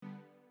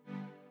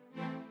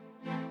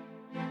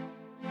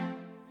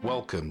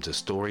Welcome to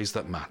Stories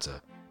That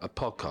Matter, a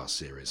podcast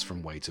series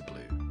from Way to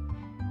Blue.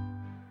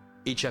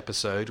 Each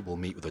episode will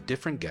meet with a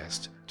different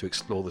guest to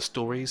explore the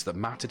stories that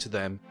matter to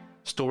them,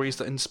 stories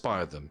that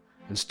inspire them,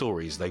 and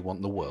stories they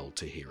want the world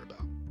to hear about.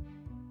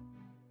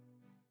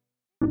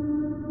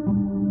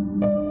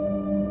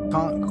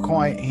 Can't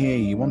quite hear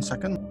you. 1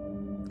 second.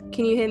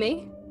 Can you hear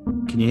me?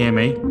 Can you hear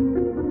me?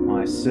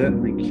 I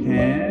certainly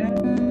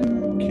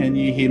can. Can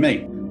you hear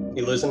me?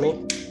 You losing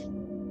me?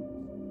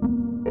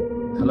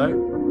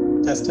 Hello?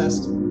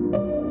 Test.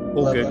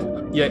 All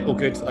good. Yeah, all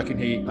good. I can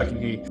hear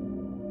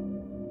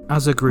you.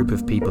 As a group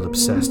of people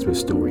obsessed with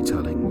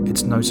storytelling,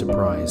 it's no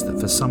surprise that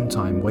for some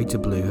time Way to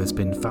Blue has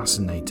been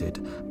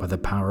fascinated by the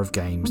power of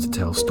games to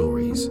tell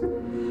stories.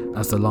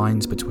 As the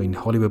lines between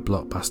Hollywood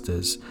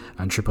blockbusters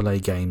and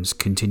AAA games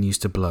continues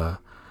to blur,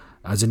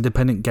 as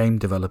independent game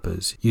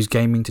developers use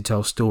gaming to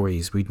tell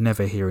stories we'd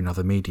never hear in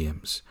other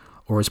mediums,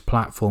 or as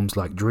platforms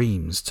like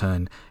Dreams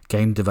turn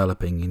game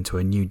developing into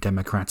a new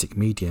democratic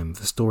medium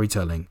for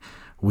storytelling,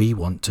 we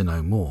want to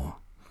know more.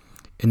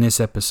 In this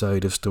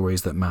episode of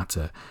Stories That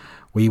Matter,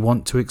 we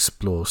want to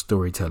explore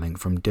storytelling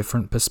from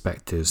different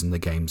perspectives in the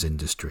games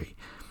industry.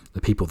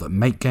 The people that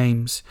make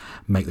games,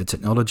 make the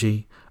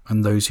technology,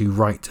 and those who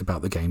write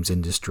about the games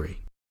industry.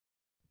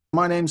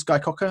 My name's Guy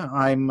Cocker.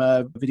 I'm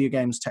a video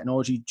games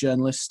technology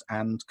journalist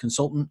and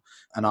consultant,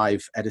 and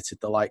I've edited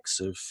the likes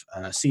of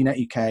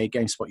CNET UK,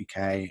 GameSpot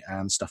UK,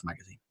 and Stuff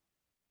Magazine.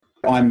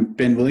 I'm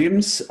Ben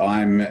Williams.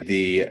 I'm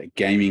the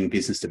Gaming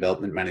Business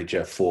Development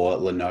Manager for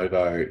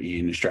Lenovo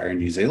in Australia and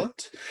New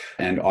Zealand.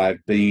 And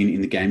I've been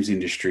in the games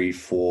industry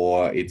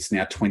for, it's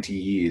now 20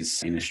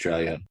 years in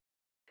Australia.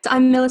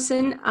 I'm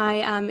Millicent. I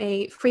am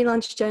a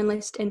freelance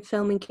journalist in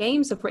film and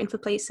games. I've written for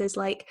places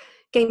like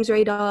Games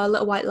Radar,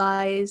 Little White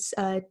Lies,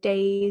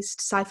 Dazed,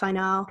 Sci-Fi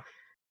Now.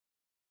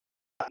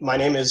 My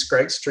name is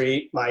Greg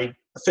Street. My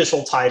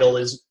official title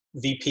is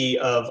VP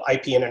of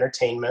IP and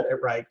Entertainment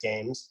at Riot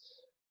Games.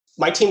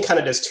 My team kind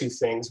of does two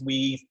things.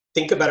 We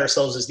think about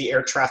ourselves as the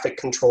air traffic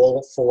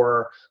control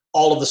for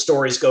all of the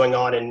stories going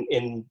on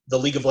in the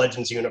League of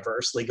Legends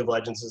universe. League of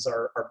Legends is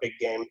our big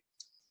game.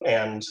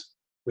 And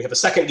we have a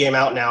second game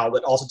out now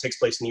that also takes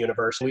place in the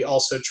universe. We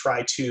also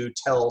try to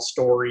tell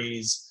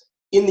stories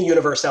in the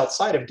universe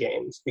outside of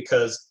games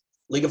because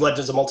League of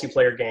Legends is a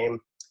multiplayer game.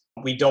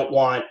 We don't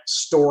want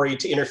story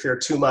to interfere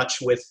too much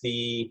with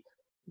the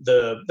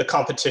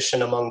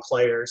competition among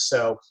players.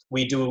 So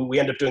we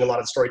end up doing a lot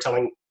of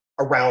storytelling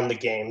around the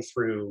game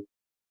through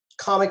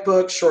comic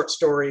books, short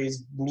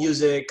stories,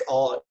 music,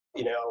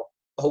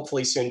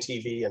 hopefully soon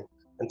TV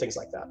and things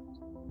like that.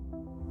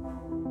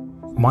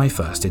 My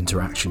first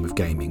interaction with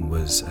gaming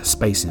was a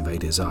Space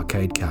Invaders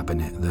arcade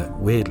cabinet that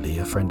weirdly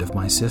a friend of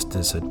my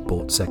sister's had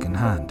bought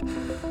secondhand.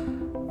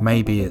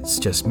 Maybe it's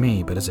just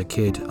me, but as a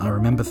kid I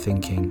remember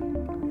thinking,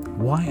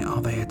 why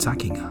are they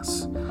attacking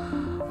us?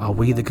 Are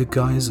we the good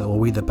guys or are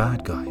we the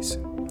bad guys?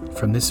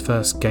 From this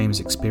first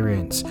games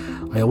experience,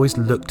 I always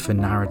looked for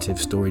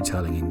narrative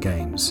storytelling in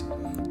games.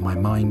 My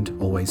mind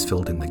always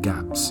filled in the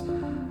gaps.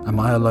 Am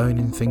I alone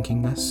in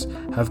thinking this?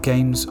 Have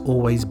games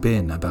always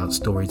been about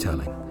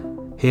storytelling?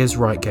 Here's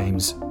Riot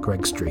Games'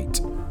 Greg Street.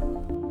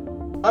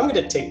 I'm going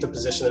to take the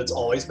position that it's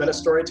always been a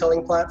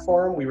storytelling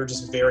platform. We were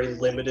just very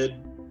limited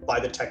by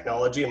the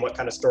technology and what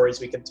kind of stories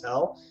we could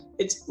tell.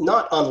 It's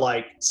not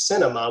unlike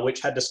cinema,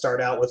 which had to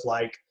start out with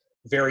like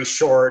very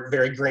short,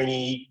 very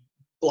grainy,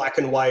 black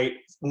and white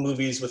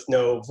movies with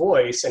no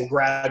voice, and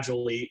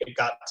gradually it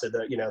got to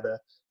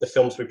the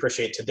films we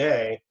appreciate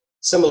today.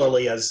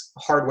 Similarly, as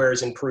hardware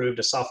is improved,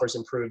 as software is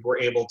improved, we're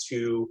able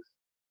to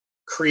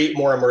create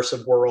more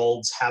immersive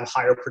worlds, have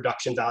higher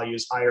production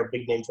values, higher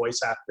big name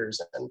voice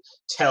actors, and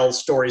tell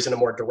stories in a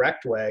more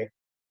direct way.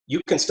 You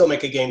can still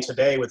make a game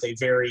today with a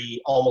very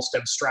almost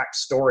abstract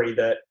story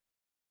that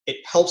it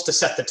helps to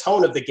set the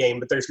tone of the game,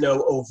 but there's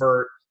no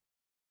overt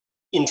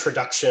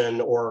introduction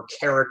or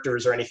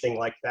characters or anything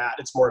like that.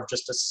 It's more of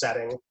just a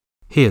setting.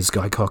 Here's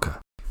Guy Cocker.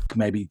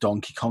 Maybe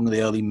Donkey Kong,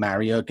 the early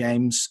Mario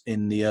games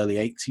in the early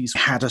 80s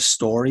had a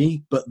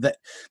story, but that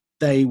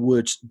they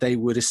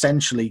would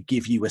essentially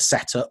give you a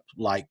setup,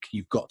 like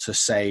you've got to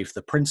save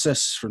the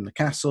princess from the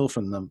castle,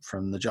 from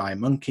the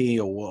giant monkey,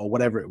 or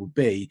whatever it would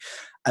be,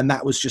 and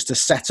that was just a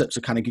setup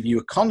to kind of give you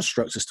a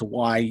construct as to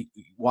why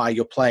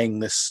you're playing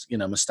this,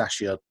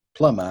 mustachio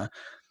plumber.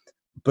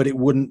 But you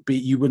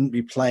wouldn't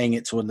be playing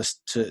it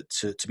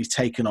to be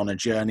taken on a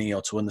journey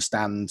or to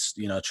understand,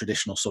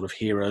 traditional sort of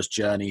hero's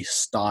journey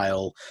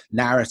style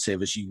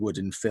narrative as you would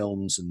in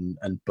films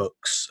and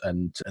books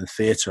and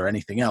theatre or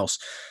anything else.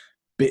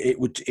 But it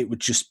would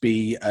just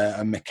be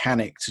a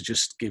mechanic to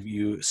just give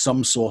you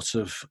some sort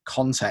of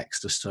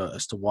context as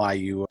to why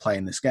you were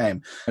playing this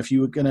game. If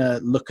you were going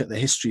to look at the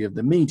history of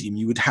the medium,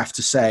 you would have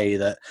to say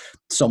that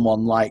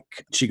someone like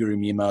Shigeru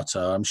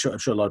Miyamoto, I'm sure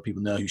a lot of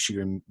people know who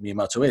Shigeru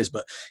Miyamoto is,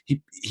 but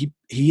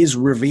he is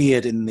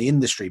revered in the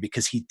industry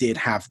because he did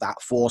have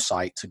that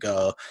foresight to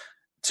go,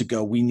 to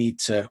go, we need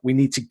to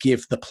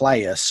give the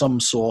player some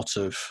sort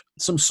of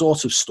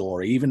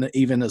story,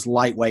 even as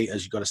lightweight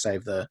as you've got to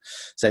save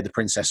the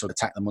princess or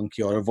attack the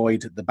monkey or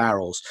avoid the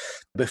barrels.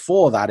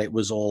 Before that, it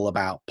was all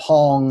about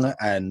Pong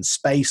and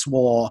Space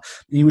War.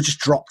 You were just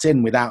dropped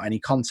in without any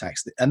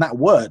context, and that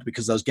worked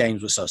because those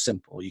games were so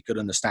simple. You could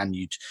understand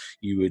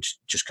you would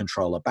just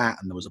control a bat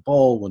and there was a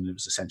ball when it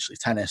was essentially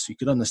tennis. You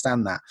could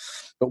understand that.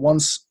 But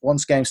once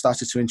games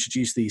started to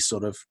introduce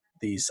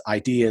these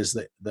ideas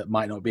that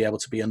might not be able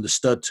to be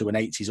understood to an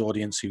 80s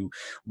audience who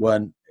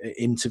weren't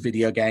into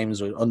video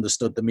games or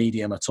understood the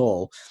medium at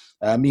all,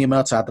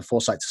 Miyamoto had the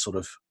foresight to sort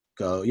of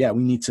go, yeah,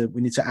 we need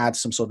to add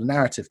some sort of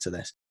narrative to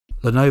this.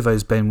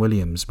 Lenovo's Ben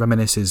Williams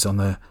reminisces on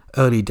the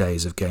early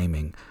days of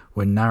gaming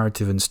when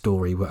narrative and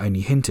story were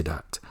only hinted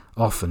at,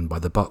 often by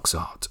the box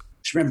art. I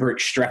just remember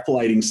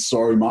extrapolating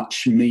so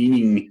much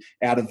meaning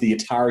out of the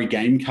Atari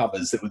game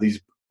covers that were these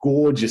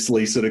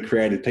gorgeously sort of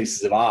created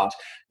pieces of art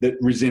that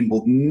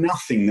resembled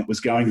nothing that was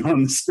going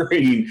on the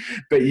screen,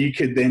 but you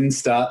could then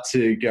start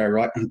to go,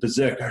 right,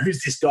 berserker,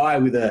 who's this guy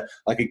with a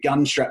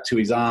gun strapped to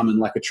his arm and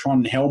like a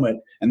Tron helmet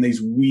and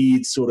these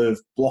weird sort of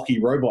blocky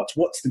robots?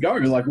 What's the go?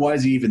 Like, why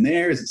is he even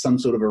there? Is it some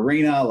sort of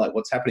arena? Like,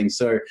 what's happening?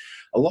 So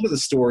a lot of the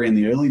story in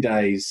the early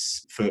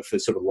days for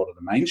sort of a lot of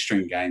the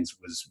mainstream games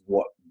was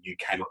what you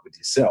came up with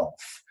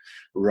yourself,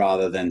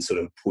 rather than sort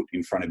of put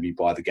in front of you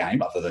by the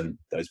game, other than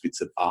those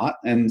bits of art.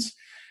 And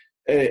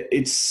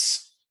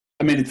it's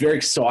very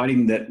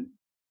exciting that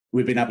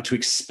we've been able to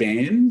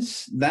expand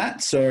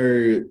that.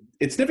 So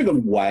it's never gone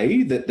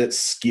away, that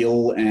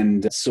skill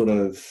and sort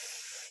of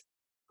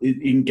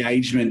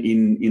engagement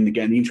in the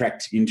game,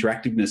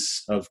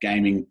 interactiveness of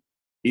gaming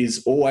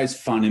is always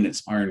fun in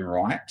its own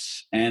right.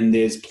 And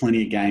there's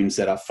plenty of games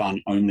that are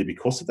fun only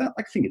because of that.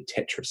 Like, think of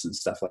Tetris and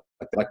stuff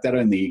like that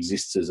only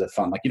exists as a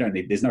fun. Like,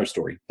 there's no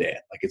story there.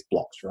 Like, it's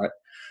blocks, right?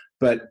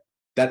 But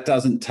that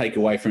doesn't take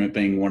away from it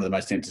being one of the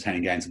most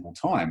entertaining games of all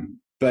time.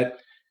 But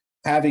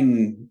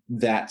having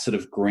that sort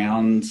of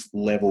ground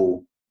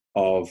level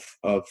of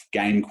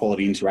game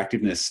quality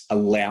interactiveness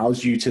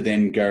allows you to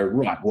then go,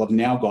 right, well, I've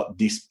now got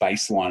this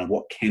baseline of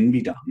what can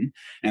be done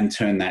and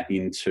turn that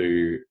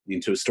into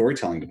a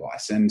storytelling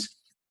device. And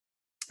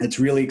it's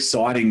really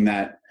exciting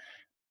that,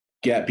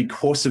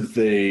 because of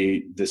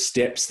the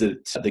steps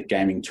that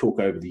gaming took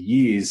over the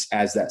years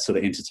as that sort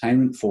of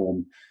entertainment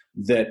form,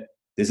 that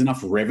there's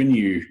enough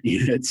revenue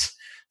in it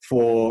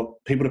for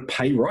people to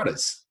pay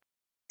writers.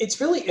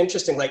 It's really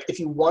interesting. Like, if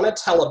you want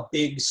to tell a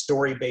big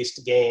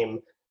story-based game,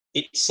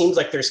 it seems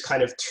like there's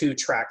kind of two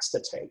tracks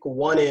to take.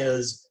 One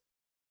is,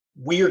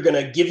 we are going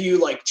to give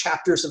you like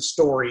chapters of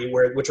story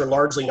which are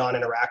largely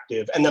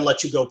non-interactive, and then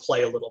let you go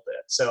play a little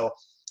bit. So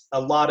a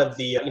lot of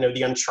the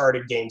the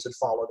Uncharted games would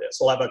follow this.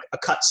 We'll have a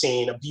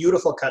cutscene, a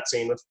beautiful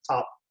cutscene with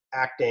top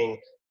acting,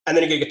 and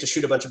then you get to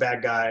shoot a bunch of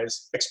bad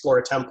guys, explore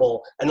a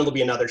temple, and then there'll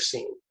be another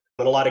scene.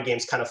 And a lot of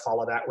games kind of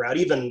follow that route.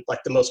 Even like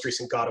the most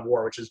recent God of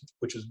War, which is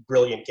a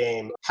brilliant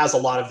game, has a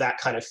lot of that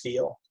kind of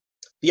feel.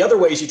 The other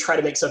way is you try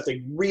to make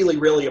something really,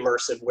 really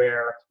immersive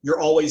where you're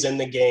always in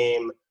the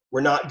game.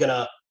 We're not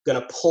gonna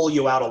pull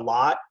you out a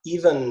lot.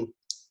 Even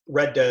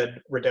Red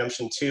Dead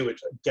Redemption 2, which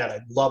again, I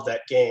love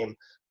that game,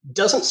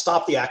 doesn't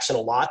stop the action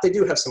a lot. They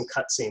do have some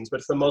cutscenes,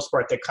 but for the most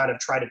part, they kind of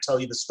try to tell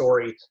you the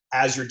story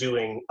as you're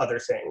doing other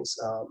things.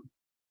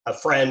 A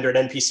friend or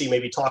an NPC may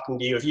be talking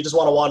to you. If you just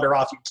want to wander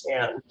off, you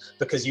can,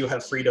 because you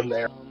have freedom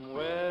there.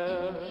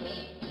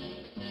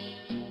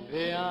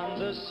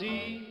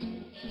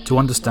 To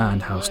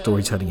understand how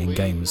storytelling in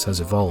games has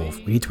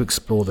evolved, we need to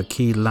explore the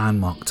key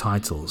landmark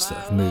titles that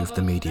have moved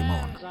the medium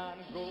on.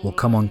 We'll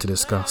come on to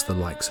discuss the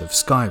likes of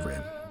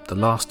Skyrim, The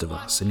Last of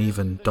Us, and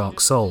even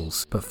Dark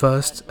Souls, but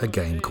first, a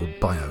game called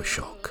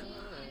BioShock.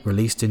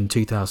 Released in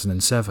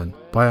 2007,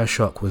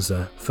 BioShock was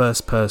a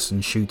first-person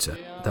shooter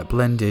that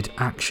blended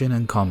action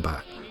and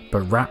combat,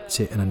 but wrapped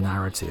it in a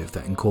narrative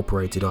that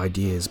incorporated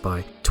ideas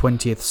by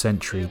 20th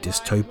century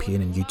dystopian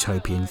and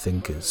utopian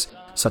thinkers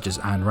such as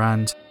Ayn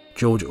Rand,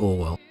 George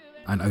Orwell,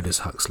 and Aldous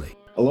Huxley.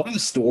 A lot of the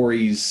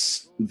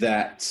stories and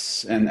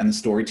the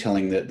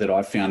storytelling that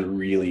I've found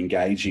really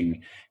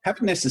engaging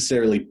haven't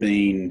necessarily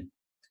been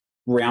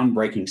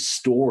groundbreaking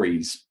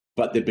stories,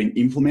 but they've been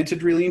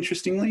implemented really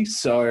interestingly.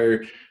 So,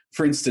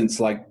 for instance,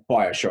 like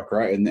BioShock,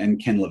 right,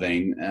 and Ken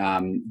Levine,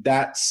 I'm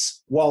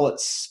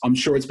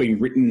sure it's been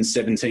written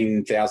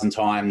 17,000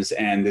 times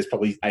and there's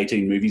probably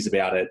 18 movies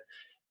about it,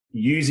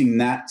 using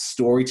that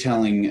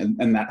storytelling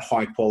and that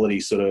high quality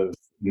sort of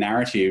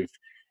narrative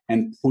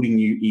and putting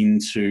you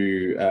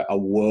into a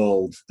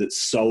world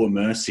that's so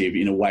immersive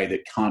in a way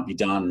that can't be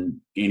done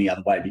any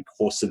other way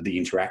because of the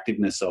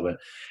interactiveness of it.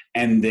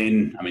 And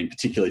then,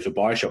 particularly for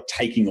BioShock,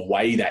 taking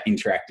away that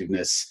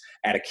interactiveness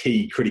at a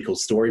key critical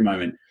story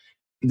moment.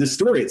 The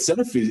story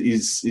itself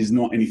is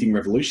not anything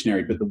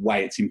revolutionary, but the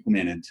way it's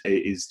implemented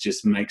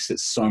just makes it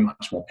so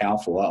much more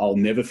powerful. I'll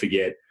never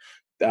forget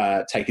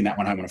taking that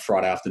one home on a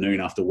Friday afternoon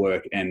after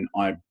work, and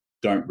I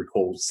don't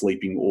recall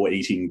sleeping or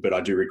eating, but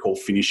I do recall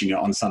finishing it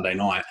on Sunday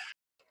night.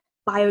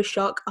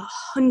 BioShock,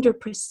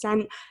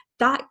 100%.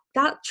 That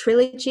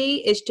trilogy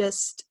is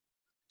just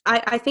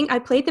I think I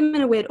played them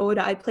in a weird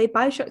order. I played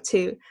Bioshock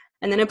 2,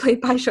 and then I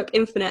played Bioshock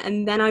Infinite,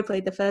 and then I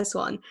played the first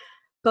one.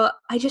 But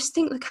I just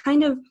think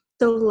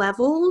the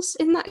levels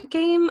in that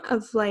game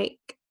of like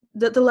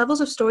the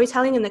levels of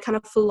storytelling and the kind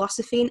of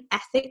philosophy and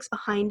ethics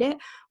behind it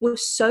were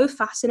so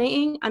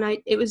fascinating. And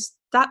it was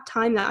that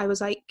time that I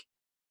was like,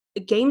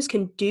 games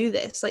can do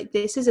this. Like,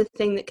 this is a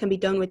thing that can be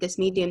done with this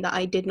medium that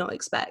I did not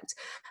expect.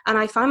 And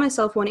I find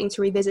myself wanting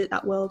to revisit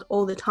that world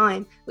all the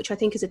time, which I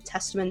think is a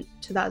testament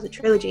to that as a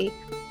trilogy.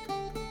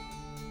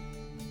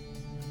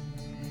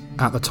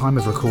 At the time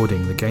of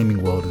recording, the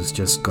gaming world has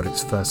just got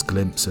its first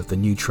glimpse of the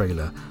new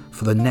trailer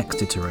for the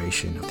next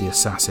iteration of the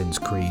Assassin's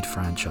Creed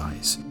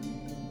franchise.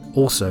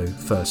 Also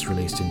first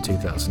released in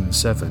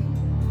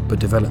 2007, but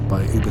developed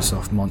by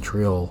Ubisoft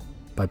Montreal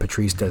by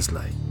Patrice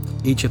Désilets.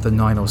 Each of the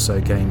 9 or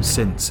so games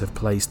since have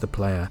placed the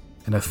player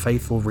in a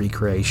faithful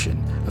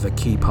recreation of a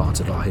key part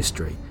of our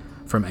history,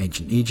 from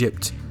ancient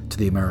Egypt to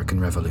the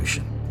American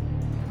Revolution.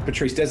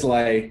 Patrice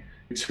Désilets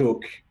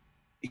took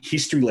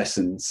history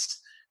lessons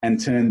and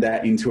turned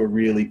that into a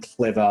really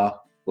clever,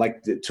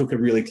 it took a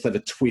really clever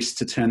twist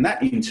to turn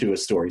that into a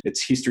story.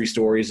 It's history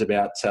stories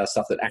about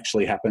stuff that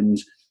actually happened,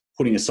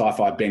 putting a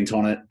sci-fi bent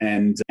on it,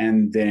 and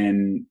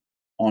then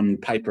on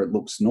paper it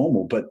looks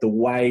normal. But the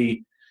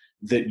way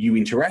that you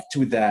interact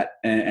with that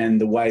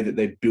and the way that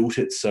they've built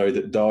it so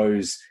that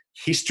those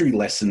history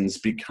lessons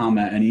become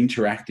an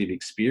interactive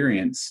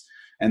experience,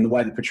 and the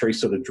way that Patrice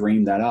sort of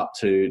dreamed that up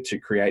to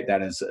create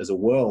that as a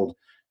world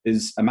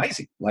is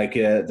amazing.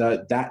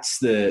 That's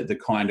the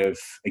kind of,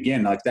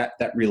 again,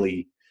 that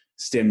really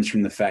stems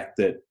from the fact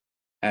that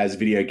as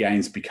video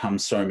games become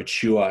so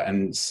mature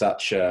and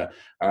such a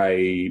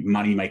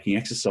money-making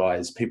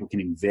exercise, people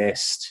can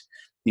invest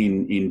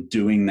in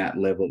doing that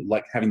level,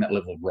 like having that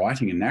level of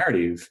writing and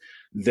narrative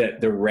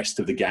that the rest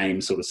of the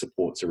game sort of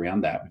supports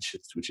around that,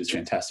 which is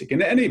fantastic.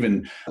 And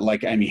even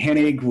like Amy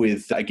Hennig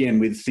with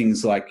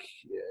things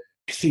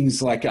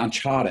like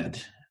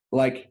Uncharted.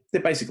 Like,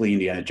 they're basically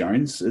Indiana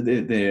Jones.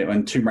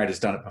 And Tomb Raider's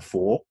done it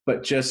before,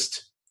 but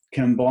just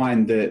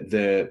combine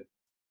the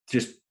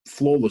just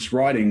flawless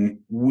writing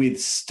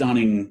with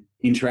stunning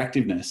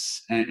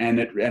interactiveness, and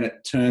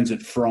it turns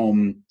it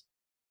from,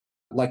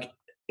 like,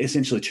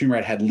 essentially Tomb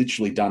Raider had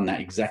literally done that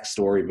exact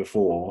story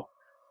before,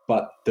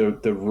 but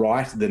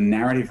the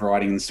narrative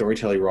writing and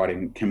storytelling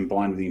writing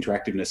combined with the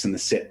interactiveness and the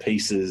set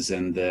pieces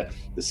and the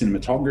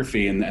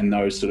cinematography and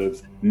those sort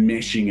of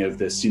meshing of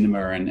the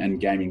cinema and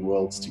gaming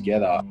worlds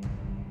together.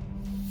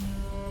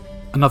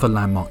 Another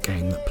landmark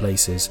game that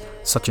places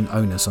such an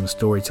onus on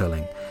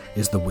storytelling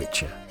is The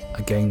Witcher,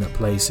 a game that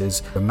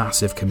places a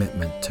massive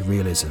commitment to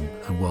realism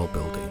and world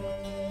building.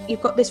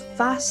 You've got this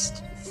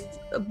vast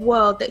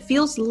world that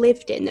feels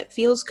lived in, that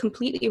feels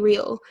completely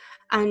real,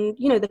 and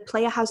the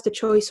player has the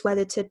choice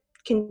whether to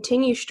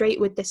continue straight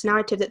with this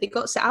narrative that they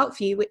got set out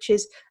for you, which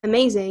is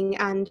amazing.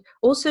 And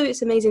also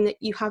it's amazing that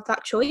you have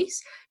that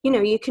choice.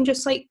 You can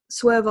just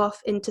swerve off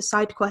into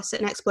side quests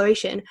and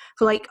exploration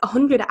for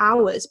 100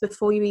 hours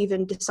before you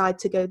even decide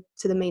to go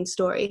to the main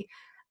story.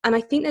 And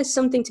I think there's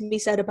something to be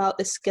said about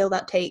the skill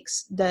that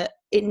takes, that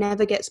it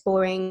never gets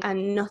boring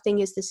and nothing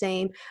is the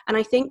same. And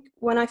I think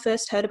when I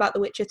first heard about The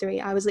Witcher 3,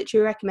 I was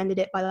literally recommended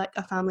it by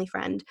a family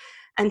friend.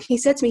 And he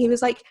said to me, he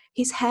was like,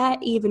 his hair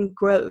even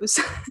grows.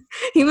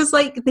 He was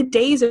like, the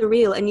days are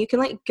real and you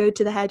can go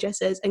to the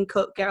hairdressers and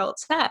cut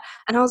Geralt's hair.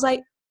 And I was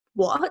like,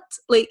 what?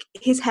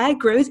 His hair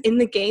grows in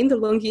the game the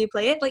longer you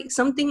play it?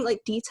 Something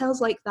details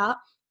like that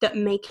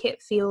make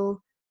it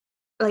feel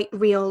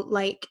real,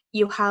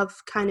 you have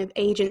kind of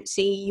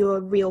agency, you're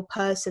a real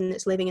person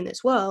that's living in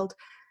this world,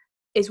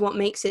 is what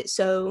makes it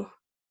so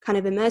kind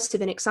of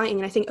immersive and exciting.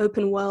 And I think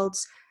open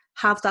worlds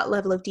have that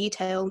level of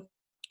detail,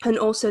 and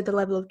also the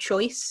level of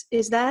choice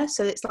is there.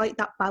 So it's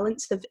that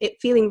balance of it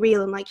feeling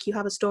real and you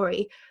have a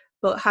story,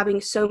 but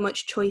having so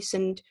much choice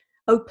and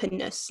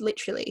openness,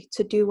 literally,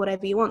 to do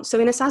whatever you want. So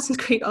in Assassin's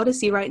Creed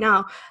Odyssey right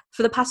now,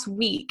 for the past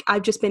week,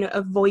 I've just been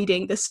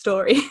avoiding the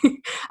story.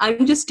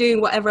 I'm just doing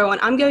whatever I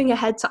want. I'm going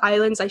ahead to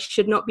islands I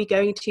should not be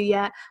going to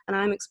yet, and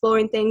I'm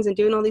exploring things and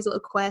doing all these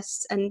little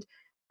quests, and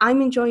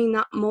I'm enjoying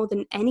that more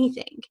than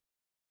anything.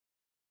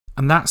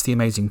 And that's the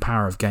amazing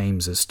power of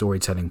games as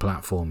storytelling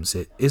platforms.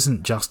 It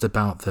isn't just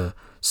about the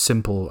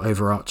simple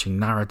overarching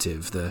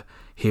narrative, the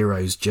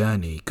hero's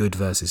journey, good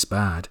versus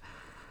bad.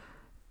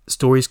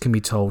 Stories can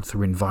be told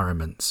through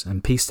environments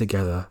and pieced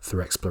together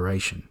through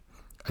exploration.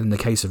 And in the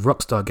case of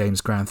Rockstar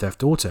Games' Grand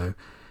Theft Auto,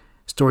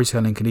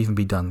 storytelling can even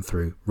be done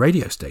through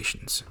radio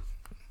stations.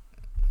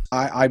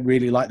 I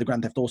really like the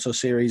Grand Theft Auto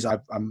series.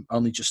 I'm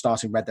only just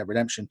starting Red Dead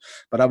Redemption,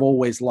 but I've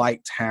always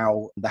liked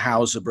how the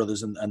Houser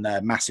brothers and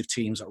their massive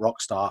teams at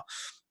Rockstar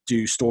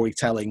do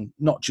storytelling,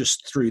 not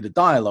just through the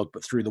dialogue,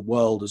 but through the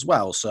world as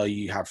well. So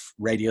you have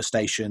radio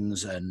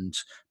stations and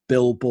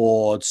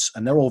billboards,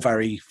 and they're all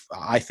very,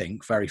 I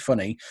think, very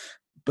funny.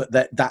 But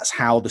that's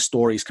how the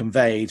story is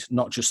conveyed,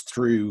 not just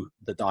through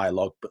the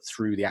dialogue, but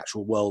through the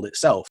actual world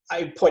itself.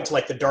 I point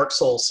to the Dark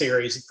Souls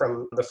series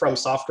from the From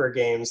Software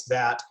games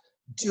that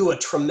do a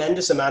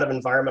tremendous amount of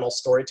environmental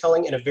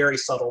storytelling in a very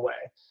subtle way.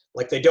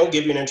 Like, they don't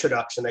give you an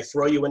introduction. They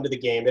throw you into the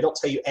game. They don't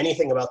tell you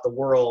anything about the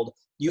world.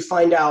 You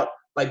find out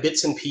by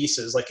bits and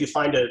pieces. Like, you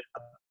find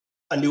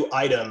a new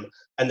item,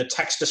 and the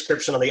text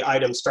description on the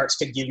item starts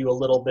to give you a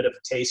little bit of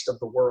a taste of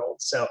the world.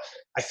 So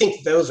I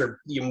think those are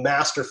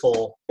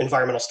masterful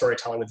environmental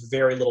storytelling with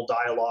very little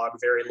dialogue,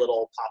 very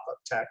little pop-up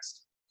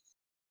text.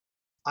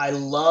 I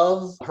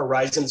love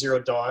Horizon Zero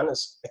Dawn.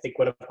 Is, I think,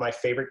 one of my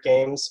favorite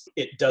games.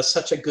 It does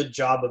such a good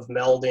job of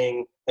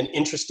melding an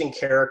interesting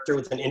character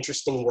with an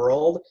interesting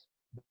world,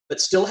 but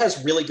still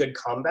has really good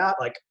combat.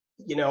 Like,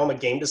 I'm a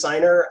game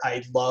designer.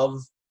 I love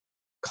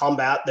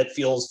combat that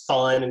feels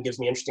fun and gives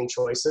me interesting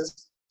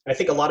choices. And I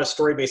think a lot of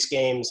story-based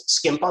games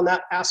skimp on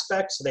that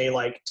aspect. So they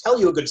tell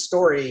you a good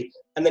story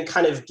and then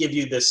kind of give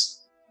you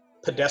this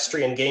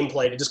pedestrian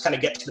gameplay to just kind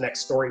of get to the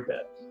next story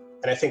bit.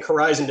 And I think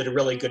Horizon did a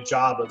really good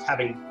job of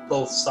having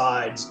both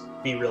sides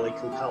be really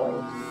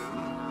compelling.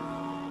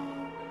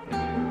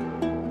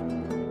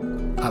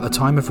 At the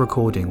time of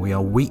recording, we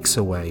are weeks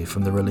away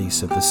from the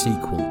release of the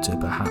sequel to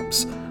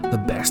perhaps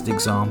the best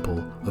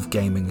example of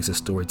gaming as a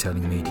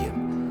storytelling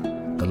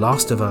medium. The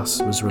Last of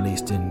Us was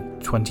released in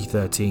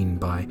 2013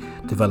 by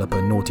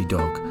developer Naughty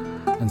Dog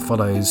and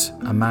follows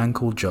a man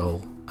called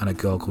Joel and a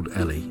girl called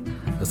Ellie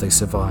as they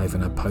survive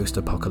in a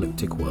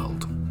post-apocalyptic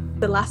world.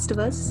 The Last of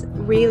Us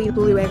really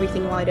blew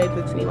everything wide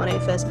open for me when I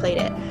first played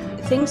it.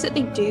 Things that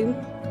they do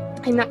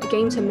in that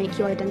game to make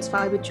you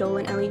identify with Joel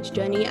and Ellie's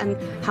journey and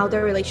how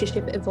their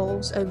relationship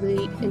evolves over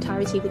the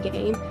entirety of the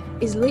game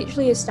is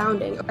literally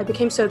astounding. I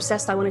became so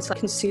obsessed I wanted to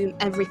consume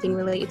everything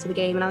related to the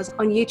game, and I was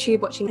on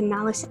YouTube watching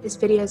analysis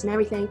videos and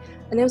everything,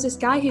 and there was this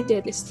guy who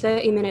did this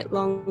 30-minute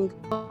long,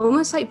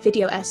 almost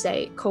video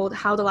essay called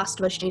How The Last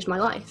of Us Changed My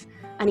Life,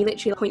 and he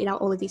literally pointed out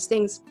all of these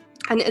things.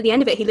 And at the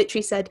end of it, he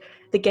literally said,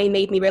 the game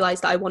made me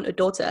realize that I want a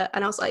daughter.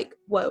 And I was like,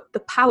 whoa, the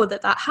power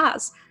that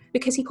has.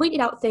 Because he pointed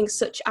out things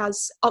such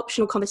as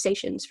optional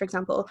conversations, for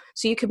example.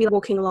 So you could be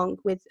walking along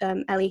with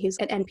Ellie, who's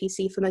an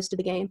NPC for most of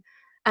the game,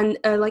 and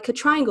a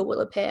triangle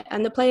will appear,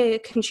 and the player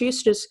can choose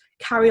to just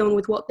carry on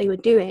with what they were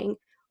doing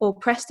or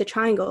press the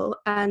triangle,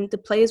 and the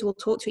players will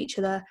talk to each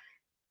other.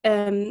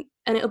 And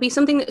it'll be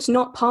something that's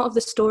not part of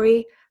the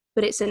story,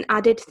 but it's an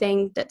added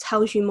thing that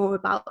tells you more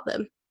about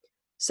them.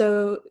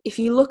 So if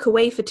you look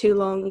away for too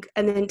long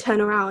and then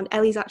turn around,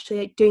 Ellie's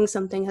actually doing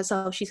something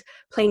herself. She's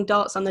playing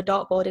darts on the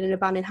dartboard in an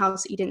abandoned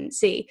house that you didn't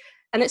see.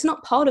 And it's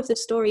not part of the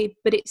story,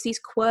 but it's these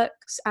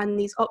quirks and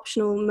these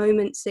optional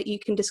moments that you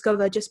can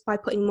discover just by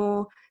putting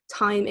more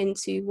time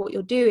into what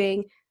you're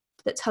doing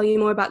that tell you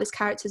more about these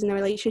characters and their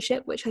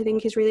relationship, which I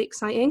think is really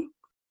exciting.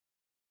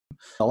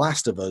 The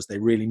Last of Us, they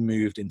really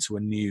moved into a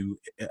new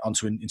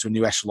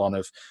echelon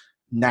of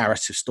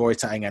narrative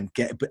storytelling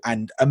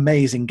and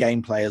amazing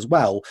gameplay as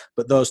well,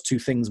 but those two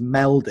things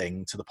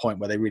melding to the point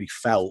where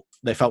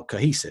they felt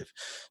cohesive.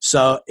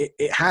 So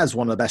it has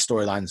one of the best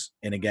storylines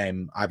in a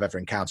game I've ever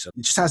encountered.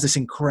 It just has this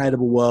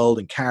incredible world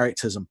and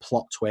characters and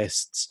plot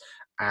twists,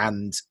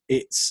 and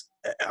it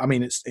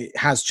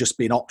has just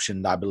been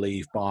optioned, I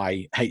believe,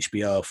 by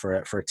HBO for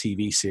a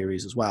TV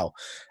series as well.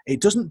 It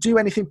doesn't do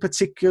anything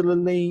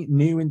particularly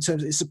new in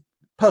terms of, it's a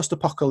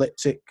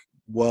post-apocalyptic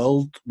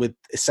world with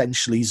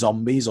essentially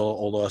zombies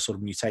or a sort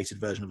of mutated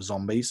version of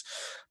zombies,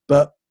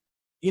 but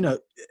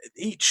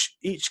each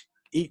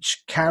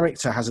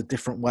character has a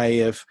different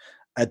way of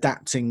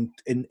adapting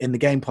in the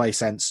gameplay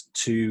sense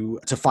to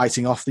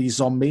fighting off these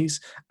zombies.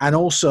 And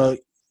also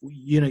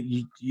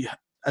you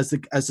as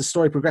the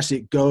story progresses,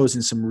 it goes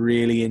in some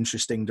really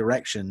interesting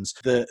directions.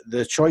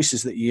 The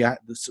choices that you have,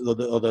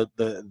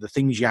 the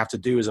things you have to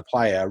do as a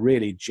player are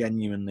really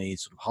genuinely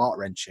sort of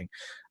heart-wrenching.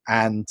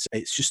 And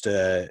it's just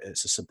a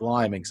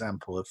sublime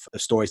example of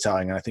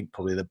storytelling, and I think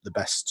probably the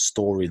best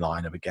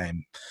storyline of a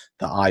game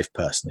that I've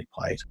personally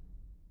played.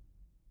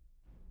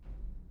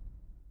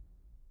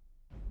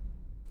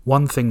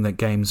 One thing that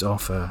games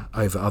offer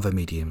over other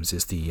mediums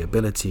is the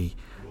ability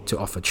to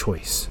offer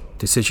choice,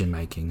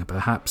 decision-making, and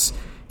perhaps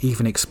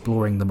even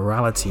exploring the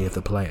morality of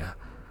the player.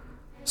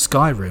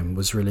 Skyrim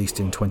was released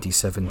in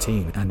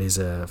 2017 and is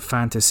a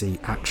fantasy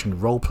action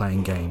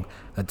role-playing game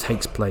that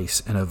takes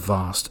place in a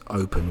vast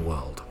open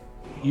world.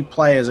 You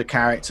play as a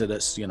character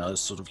that's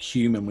sort of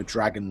human with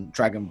dragon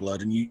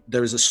blood, and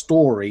there is a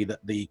story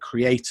that the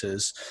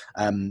creators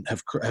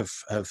have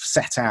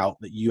set out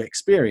that you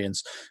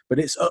experience, but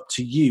it's up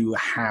to you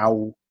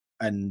how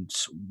and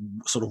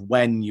sort of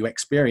when you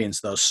experience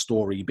those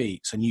story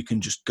beats, and you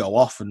can just go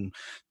off and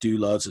do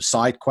loads of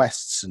side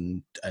quests,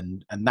 and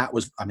that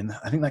was, I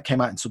think that came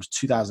out in sort of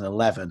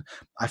 2011.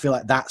 I feel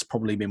like that's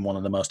probably been one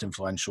of the most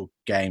influential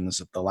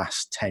games of the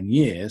last 10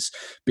 years,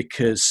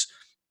 because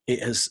it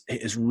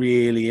has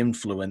really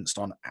influenced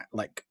on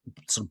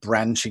sort of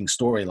branching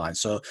storylines.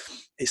 So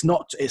it's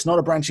not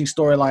a branching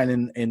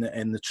storyline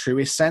in the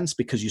truest sense,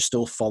 because you're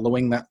still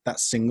following that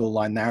single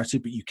line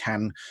narrative, but you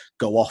can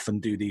go off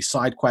and do these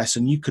side quests,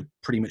 and you could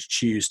pretty much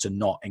choose to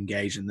not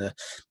engage in the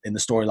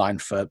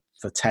storyline for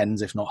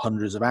tens, if not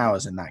hundreds of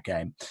hours in that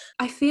game.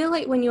 I feel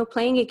like when you're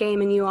playing a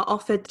game and you are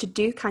offered to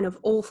do kind of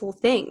awful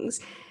things,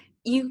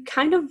 you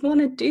kind of want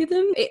to do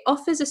them. It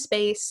offers a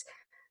space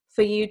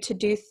for you to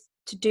do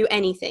to do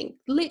anything,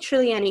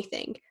 literally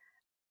anything.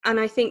 And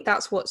I think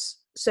that's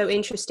what's so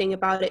interesting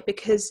about it,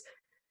 because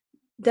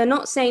they're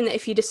not saying that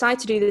if you decide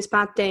to do this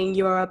bad thing,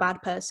 you're a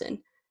bad person.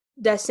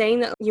 They're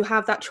saying that you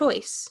have that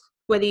choice,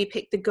 whether you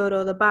pick the good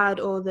or the bad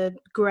or the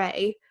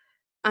grey.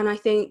 And I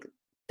think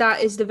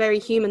that is the very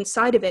human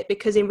side of it,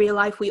 because in real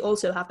life, we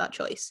also have that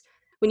choice.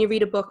 When you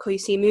read a book or you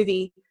see a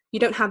movie, you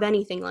don't have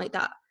anything like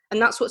that.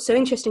 And that's what's so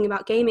interesting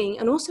about gaming,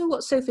 and also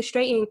what's so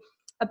frustrating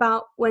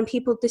about when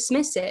people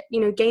dismiss it.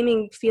 You know,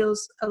 gaming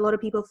feels, a lot of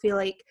people feel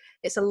like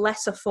it's a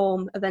lesser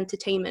form of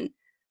entertainment.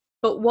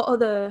 But what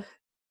other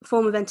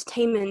form of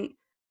entertainment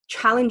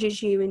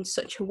challenges you in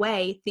such a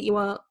way that you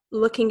are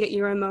looking at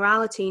your own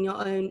morality and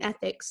your own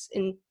ethics?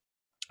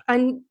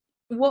 And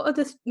what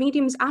other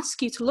mediums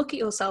ask you to look at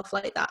yourself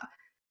like that?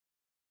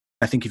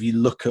 I think if you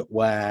look at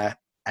where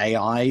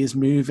AI is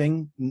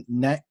moving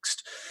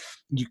next,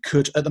 you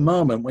could, at the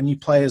moment, when you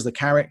play as the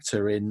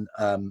character in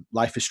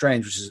Life is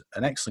Strange, which is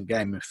an excellent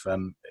game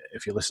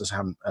if your listeners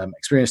haven't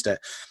experienced it,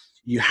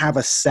 you have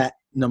a set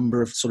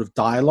number of sort of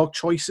dialogue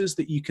choices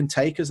that you can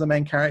take as the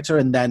main character,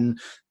 and then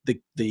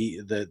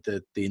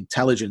the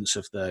intelligence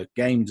of the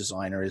game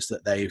designer is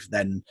that they've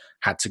then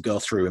had to go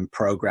through and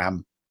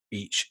program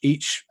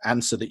each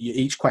answer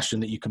each question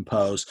that you can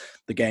pose.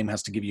 The game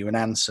has to give you an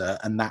answer,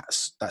 and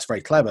that's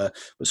very clever.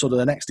 But sort of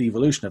the next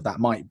evolution of that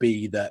might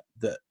be that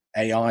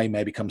AI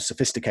may become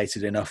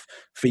sophisticated enough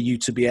for you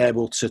to be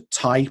able to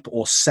type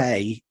or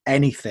say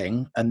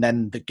anything, and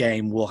then the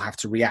game will have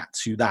to react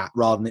to that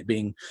rather than it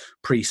being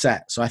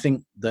preset. So I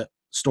think that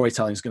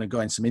storytelling is going to go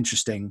in some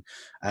interesting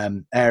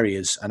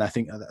areas, and I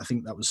think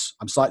that was,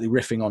 I'm slightly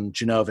riffing on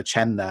Genova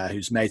Chen there,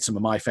 who's made some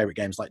of my favorite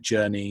games like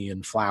Journey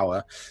and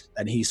Flower,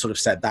 and he sort of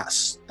said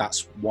that's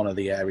one of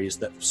the areas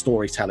that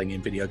storytelling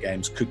in video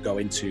games could go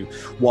into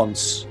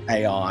once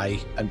AI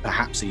and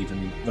perhaps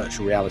even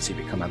virtual reality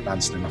become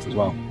advanced enough as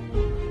well.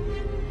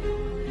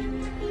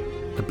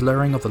 The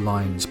blurring of the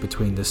lines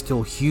between the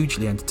still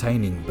hugely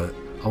entertaining but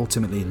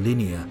ultimately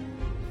linear,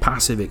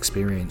 passive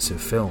experience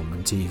of film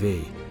and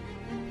TV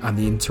and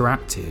the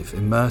interactive,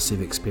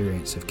 immersive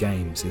experience of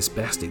games is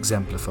best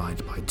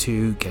exemplified by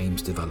two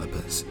games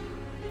developers.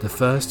 The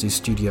first is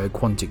Studio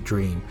Quantic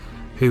Dream,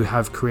 who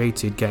have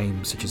created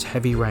games such as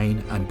Heavy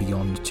Rain and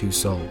Beyond Two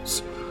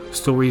Souls,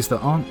 stories that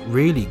aren't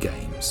really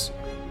games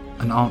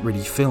and aren't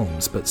really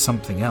films, but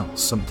something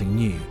else, something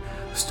new,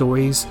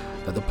 stories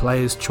that the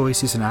player's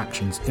choices and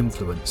actions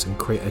influence and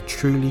create a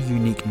truly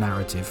unique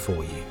narrative for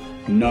you.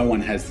 No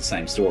one has the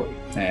same story.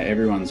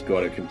 Everyone's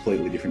got a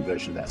completely different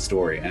version of that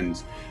story,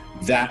 and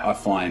that I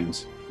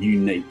find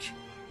unique,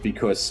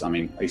 because I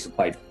used to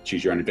play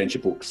choose your own adventure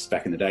books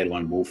back in the day,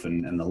 Lone Wolf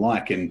and the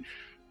like, and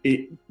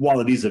while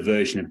it is a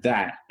version of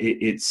that,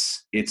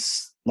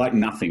 it's like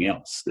nothing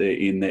else,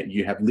 in that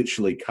you have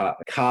literally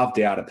carved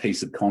out a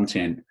piece of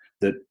content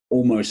that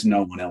almost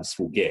no one else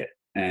will get,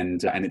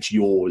 and it's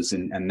yours,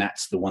 and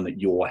that's the one that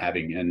you're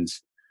having. And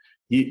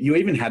you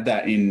even had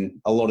that in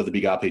a lot of the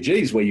big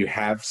RPGs where you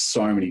have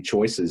so many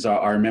choices.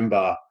 I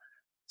remember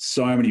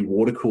so many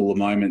water cooler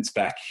moments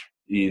back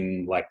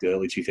in like the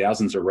early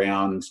 2000s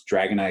around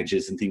Dragon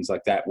Ages and things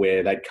like that,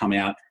 where they'd come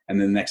out and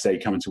then the next day you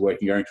come into work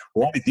and going,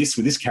 well, I did this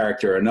with this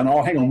character, and then,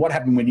 oh, hang on, what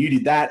happened when you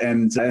did that?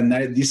 And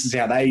this is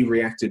how they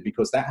reacted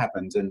because that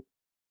happened. And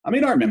I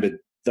remember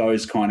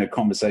those kind of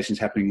conversations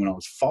happening when I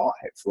was 5,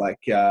 like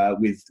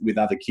with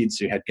other kids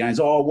who had games.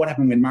 Oh, what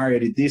happened when Mario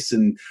did this,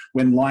 and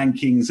when Lion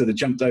King sort of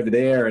jumped over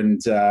there,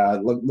 and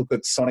look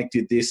what Sonic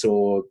did this,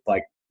 or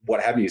like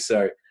what have you.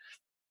 So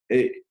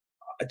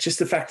just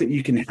the fact that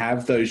you can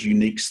have those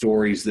unique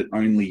stories that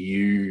only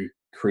you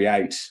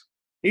create,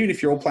 even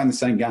if you're all playing the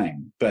same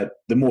game, but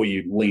the more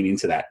you lean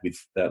into that with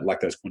like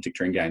those Quantic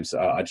Dream games,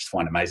 I just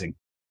find amazing.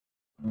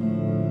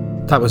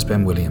 That was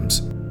Ben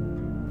Williams.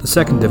 The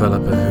second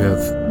developer who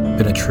have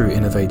been a true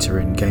innovator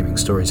in gaming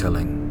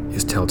storytelling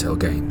is Telltale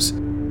Games.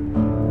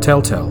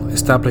 Telltale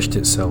established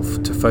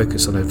itself to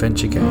focus on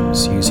adventure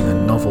games using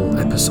a novel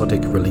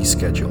episodic release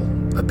schedule,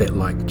 a bit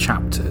like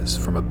chapters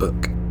from a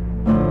book.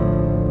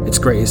 Its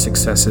greatest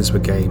successes were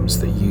games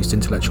that used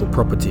intellectual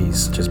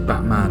properties such as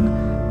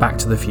Batman, Back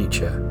to the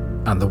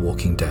Future, and The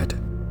Walking Dead.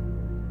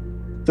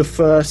 The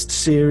first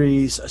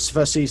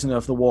season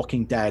of The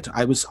Walking Dead,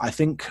 I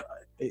think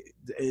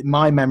in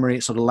my memory,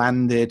 it sort of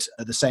landed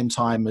at the same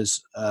time as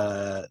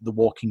the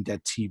Walking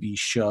Dead TV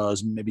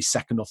shows, maybe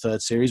second or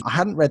third series. I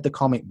hadn't read the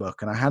comic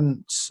book, and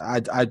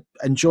I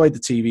enjoyed the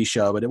TV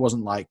show, but it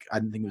wasn't like, I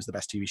didn't think it was the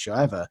best TV show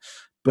ever.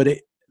 But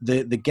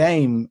the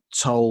game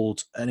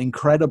told an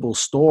incredible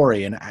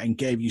story and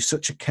gave you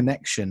such a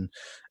connection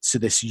to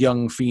this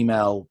young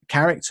female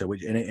character,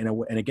 which in a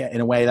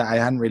way that I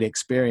hadn't really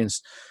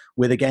experienced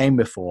with a game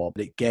before.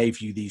 But it gave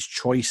you these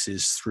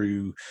choices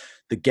through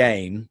the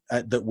game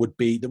that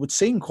would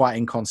seem quite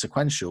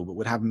inconsequential, but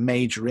would have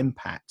major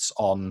impacts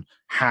on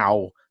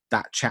how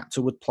that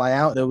chapter would play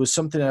out. There was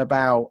something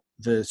about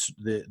the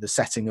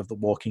setting of The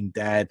Walking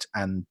Dead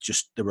and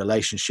just the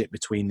relationship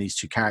between these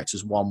two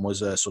characters. One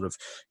was a sort of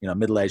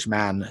middle-aged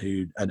man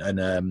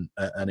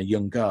and a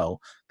young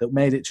girl, that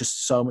made it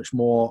just so much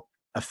more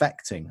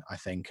affecting, I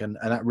think, and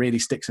that really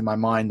sticks in my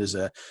mind as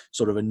a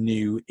sort of a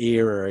new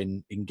era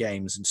in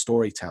games and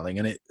storytelling.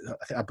 And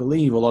I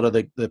believe a lot of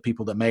the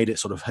people that made it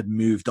sort of had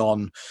moved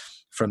on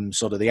from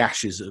sort of the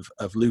ashes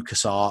of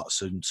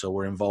LucasArts, and so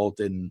we're involved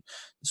in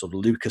sort of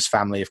Lucas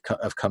family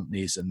of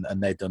companies,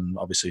 and they've done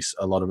obviously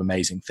a lot of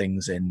amazing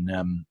things in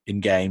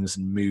games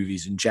and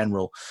movies in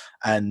general.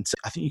 And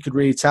I think you could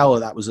really tell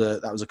that was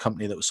a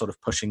company that was sort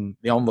of pushing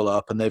the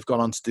envelope, and they've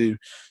gone on to do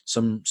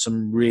some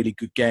really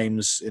good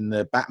games in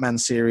the Batman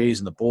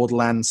series and the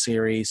Borderlands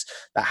series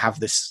that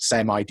have this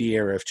same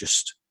idea of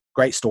just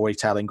great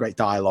storytelling, great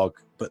dialogue,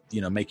 but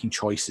making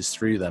choices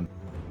through them.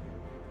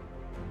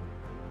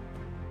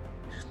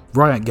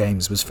 Riot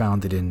Games was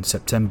founded in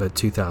September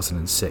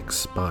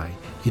 2006 by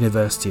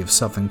University of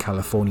Southern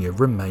California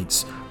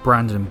roommates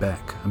Brandon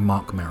Beck and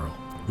Mark Merrill.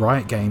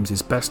 Riot Games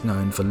is best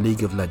known for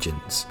League of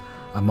Legends,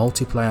 a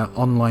multiplayer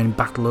online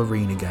battle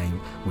arena game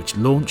which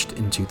launched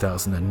in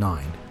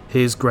 2009.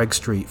 Here's Greg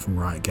Street from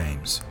Riot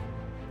Games.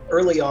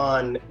 Early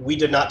on, we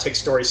did not take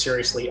story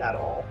seriously at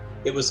all.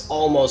 It was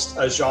almost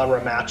a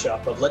genre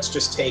matchup of let's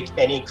just take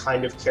any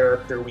kind of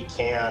character we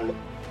can,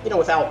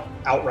 without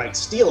outright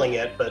stealing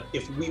it, but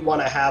if we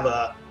want to have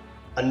a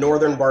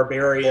northern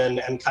barbarian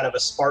and kind of a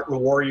Spartan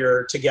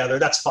warrior together,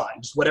 that's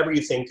fine. Just whatever you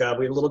think of.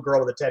 We had a little girl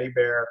with a teddy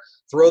bear,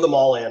 throw them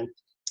all in.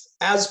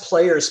 As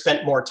players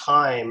spent more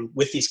time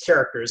with these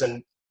characters,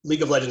 and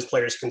League of Legends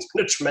players can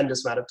spend a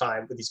tremendous amount of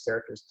time with these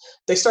characters,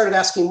 they started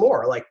asking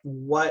more, like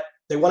what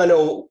they want to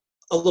know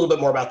a little bit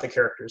more about the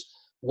characters.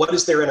 What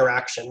is their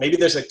interaction? Maybe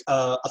there's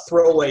a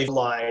throwaway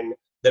line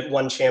that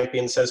one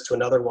champion says to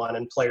another one,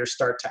 and players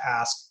start to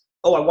ask,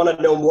 oh, I want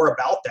to know more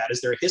about that.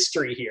 Is there a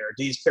history here?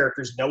 Do these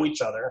characters know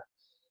each other?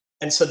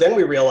 And so then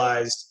we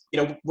realized,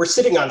 we're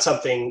sitting on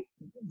something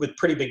with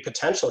pretty big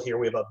potential here.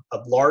 We have a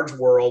large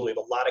world, we have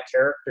a lot of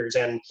characters,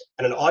 and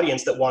an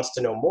audience that wants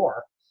to know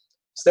more.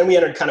 So then we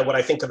entered kind of what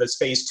I think of as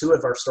phase 2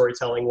 of our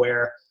storytelling,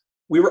 where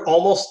we were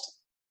almost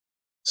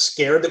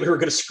scared that we were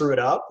going to screw it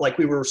up. Like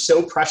we were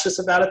so precious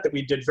about it that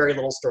we did very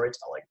little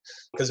storytelling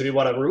because we didn't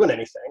want to ruin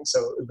anything.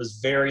 So it was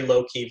very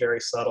low key, very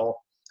subtle.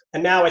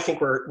 And now I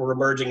think we're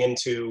emerging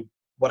into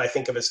what I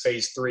think of as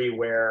phase 3,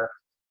 where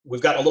we've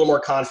got a little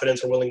more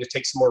confidence, we're willing to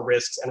take some more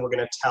risks, and we're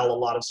going to tell a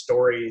lot of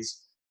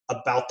stories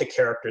about the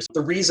characters.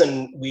 The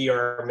reason we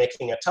are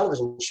making a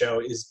television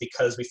show is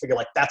because we figure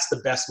like that's the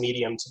best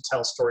medium to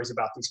tell stories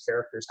about these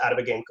characters out of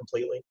a game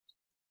completely.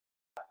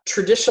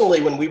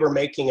 Traditionally, when we were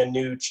making a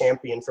new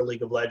champion for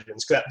League of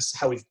Legends, that's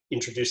how we've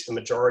introduced the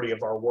majority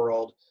of our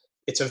world,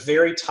 it's a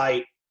very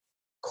tight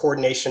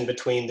coordination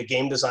between the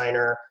game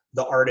designer,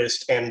 the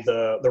artist, and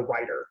the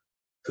writer,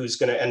 who's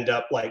going to end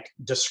up like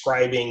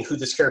describing who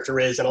this character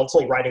is and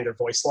ultimately writing their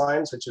voice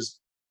lines, which is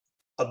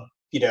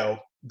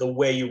the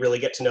way you really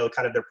get to know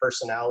kind of their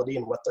personality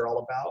and what they're all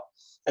about.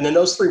 And then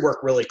those three work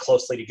really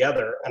closely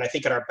together. And I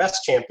think in our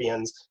best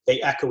champions,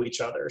 they echo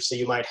each other. So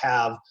you might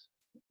have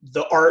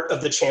the art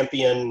of the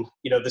champion,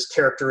 this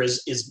character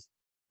is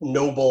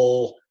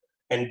noble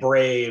and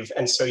brave.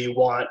 And so you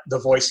want the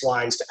voice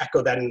lines to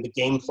echo that, and the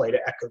gameplay to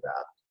echo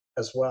that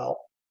as well.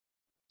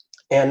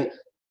 And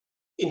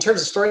in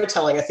terms of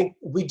storytelling, I think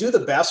we do the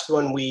best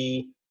when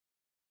we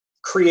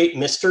create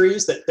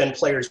mysteries that then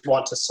players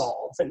want to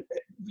solve. And,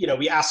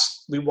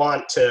 we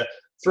want to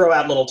throw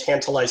out little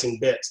tantalizing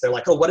bits. They're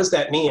like, oh, what does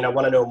that mean? I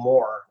want to know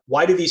more.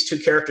 Why do these two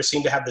characters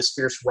seem to have this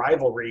fierce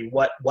rivalry?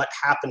 What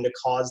happened to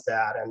cause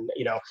that? And,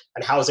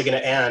 and how is it going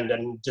to end?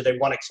 And do they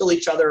want to kill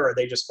each other, or are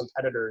they just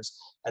competitors?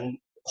 And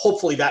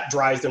hopefully that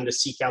drives them to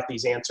seek out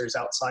these answers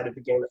outside of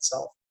the game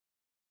itself.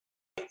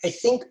 I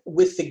think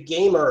with the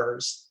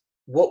gamers,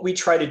 what we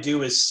try to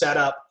do is set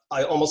up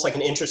almost like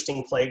an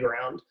interesting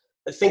playground.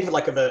 Think of it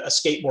like a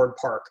skateboard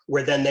park,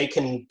 where then they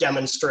can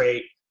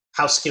demonstrate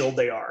how skilled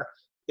they are.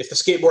 If the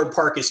skateboard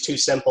park is too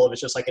simple, if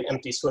it's just like an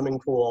empty swimming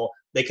pool,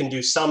 they can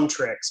do some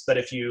tricks. But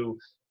if you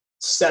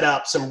set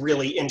up some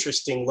really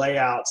interesting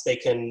layouts, they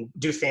can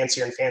do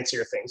fancier and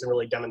fancier things and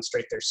really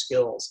demonstrate their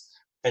skills.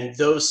 And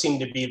those seem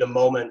to be the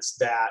moments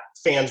that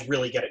fans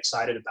really get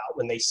excited about,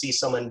 when they see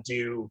someone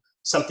do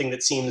something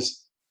that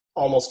seems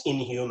almost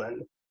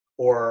inhuman,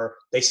 or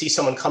they see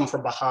someone come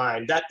from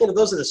behind. That,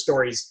 those are the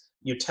stories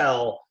you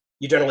tell.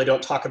 You generally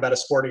don't talk about a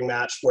sporting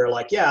match where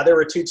like, yeah, there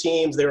were two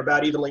teams, they were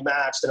about evenly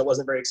matched, and it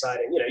wasn't very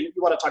exciting. You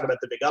want to talk about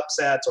the big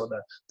upsets, or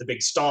the big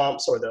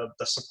stomps, or the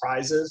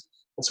surprises.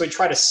 And so we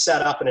try to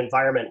set up an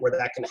environment where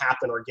that can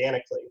happen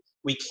organically.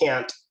 We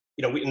can't,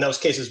 in those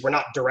cases, we're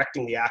not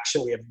directing the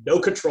action. We have no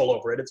control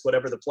over it. It's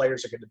whatever the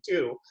players are going to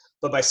do.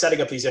 But by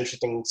setting up these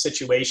interesting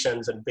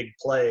situations and big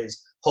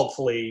plays,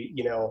 hopefully,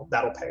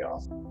 that'll pay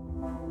off.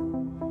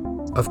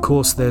 Of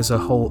course, there's a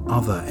whole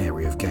other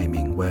area of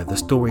gaming where the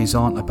stories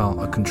aren't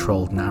about a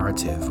controlled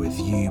narrative with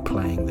you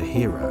playing the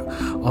hero.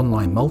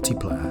 Online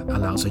multiplayer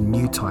allows a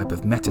new type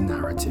of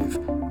meta-narrative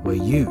where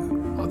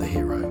you are the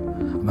hero,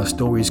 and the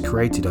stories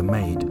created are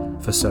made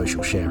for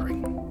social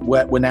sharing.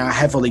 We're now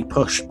heavily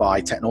pushed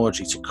by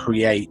technology to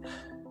create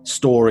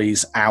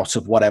stories out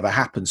of whatever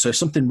happens. So if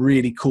something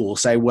really cool,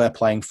 say we're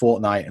playing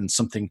Fortnite and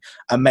something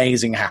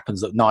amazing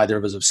happens that neither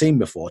of us have seen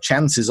before,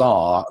 chances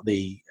are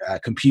the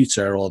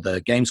computer or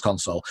the games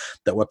console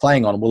that we're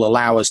playing on will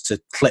allow us to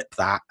clip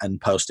that and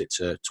post it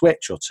to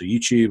Twitch or to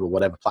YouTube or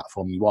whatever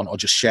platform you want, or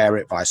just share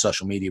it via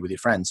social media with your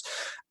friends.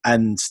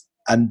 And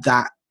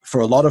that, for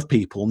a lot of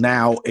people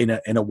now in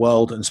a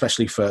world, and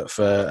especially for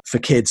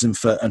kids and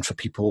for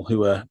people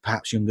who are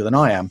perhaps younger than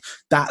I am,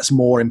 that's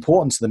more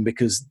important to them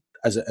because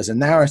as a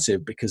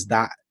narrative, because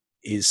that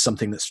is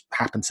something that's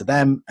happened to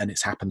them and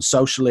it's happened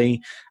socially,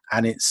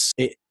 and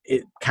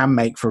it can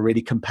make for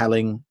really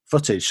compelling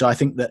footage. So I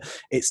think that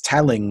it's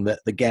telling that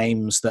the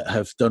games that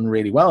have done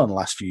really well in the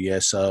last few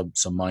years, so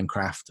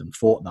Minecraft and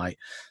Fortnite,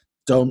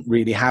 don't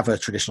really have a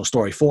traditional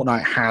story.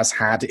 Fortnite has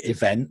had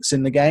events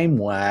in the game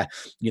where,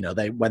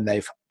 when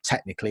they've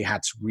technically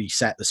had to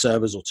reset the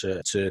servers or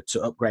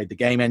to upgrade the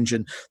game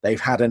engine,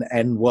 they've had an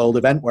end world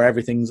event where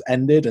everything's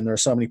ended and there are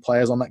so many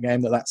players on that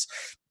game that's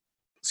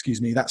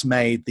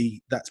made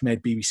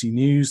BBC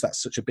News.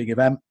 That's such a big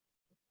event.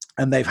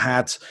 And they've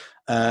had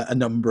a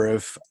number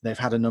of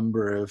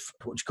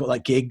what you call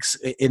gigs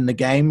in the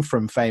game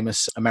from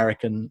famous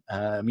American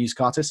music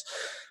artists.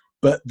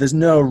 But there's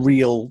no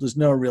real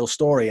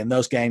story, and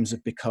those games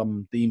have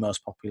become the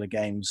most popular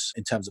games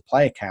in terms of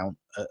player count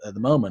at the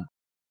moment.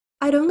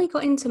 I'd only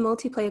got into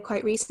multiplayer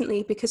quite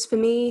recently because for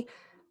me,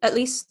 at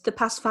least the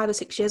past 5 or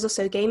 6 years or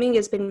so, gaming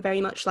has been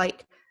very much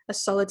like a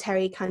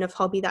solitary kind of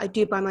hobby that I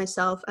do by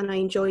myself, and I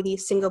enjoy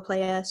these single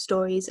player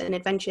stories and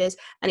adventures,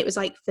 and it was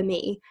for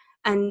me.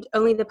 And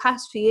only the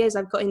past few years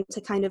I've got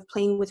into kind of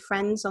playing with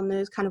friends on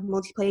those kind of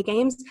multiplayer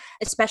games,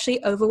 especially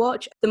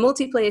Overwatch. The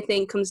multiplayer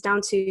thing comes down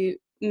to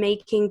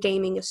making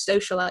gaming a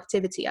social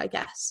activity, I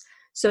guess.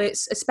 So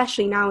it's,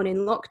 especially now and in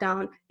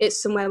lockdown,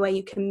 it's somewhere where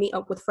you can meet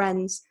up with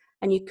friends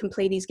and you can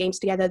play these games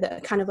together that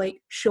are kind of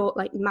short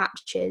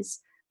matches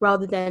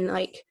rather than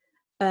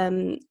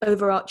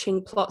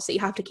overarching plots that you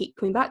have to keep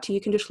coming back to. You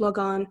can just log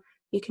on,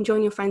 you can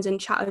join your friends and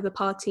chat over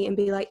party and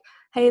be like,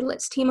 hey,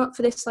 let's team up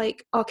for this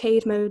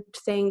arcade mode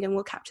thing and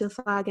we'll capture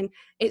the flag. And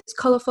it's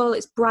colourful,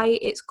 it's bright,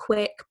 it's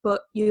quick,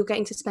 but you're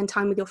getting to spend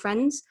time with your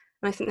friends.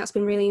 And I think that's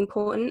been really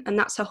important. And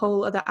that's a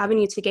whole other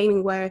avenue to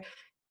gaming where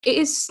it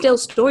is still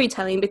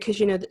storytelling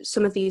because,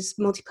 some of these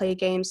multiplayer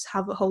games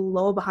have a whole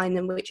lore behind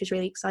them, which is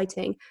really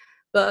exciting.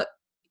 But,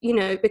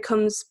 it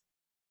becomes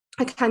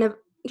a kind of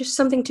just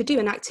something to do,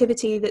 an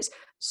activity that's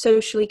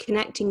socially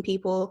connecting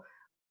people,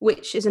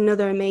 which is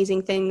another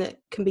amazing thing that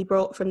can be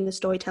brought from the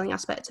storytelling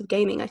aspects of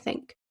gaming, I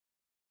think.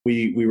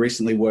 We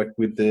recently worked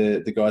with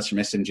the guys from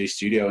SMG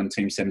Studio and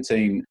Team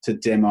 17 to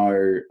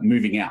demo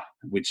Moving Out,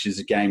 which is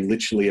a game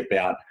literally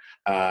about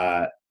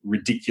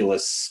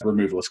ridiculous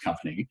removalist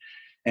company.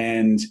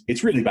 And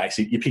it's really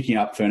basic. You're picking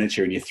up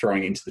furniture and you're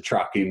throwing it into the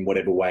truck in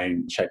whatever way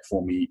and shape,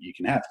 form you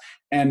can have.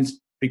 And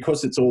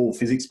because it's all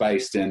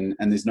physics-based and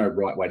there's no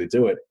right way to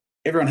do it,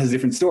 everyone has a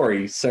different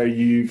story. So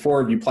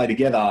 4 of you play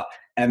together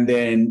and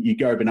then you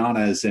go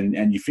bananas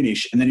and you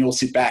finish, and then you all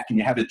sit back and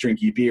you have a drink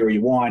of your beer or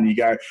your wine and you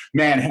go,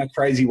 man, how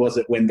crazy was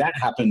it when that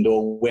happened,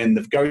 or when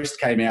the ghost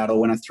came out, or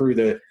when I threw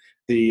the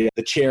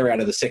chair out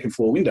of the second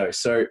floor window.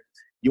 So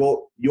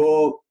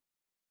you're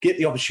get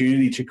the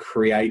opportunity to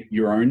create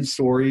your own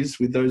stories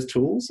with those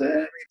tools.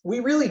 We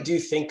really do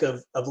think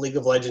of League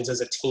of Legends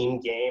as a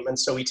team game. And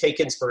so we take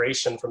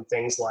inspiration from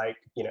things like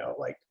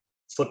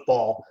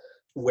football,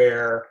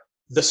 where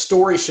the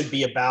story should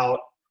be about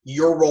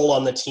your role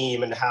on the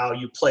team and how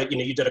you play,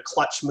 you did a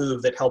clutch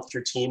move that helped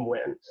your team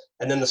win.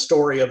 And then the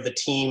story of the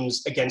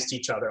teams against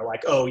each other,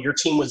 your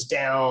team was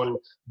down,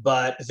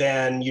 but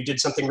then you did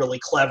something really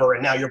clever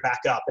and now you're back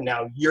up and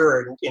now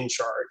you're in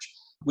charge.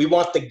 We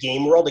want the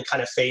game world to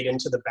kind of fade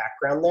into the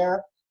background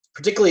there.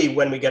 Particularly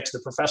when we get to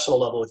the professional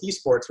level with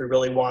esports, we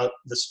really want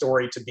the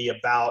story to be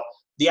about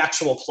the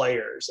actual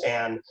players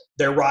and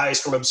their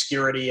rise from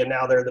obscurity, and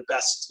now they're the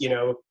best,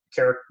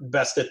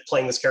 best at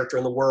playing this character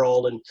in the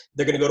world, and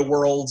they're going to go to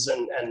worlds,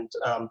 and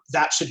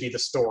that should be the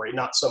story,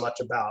 not so much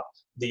about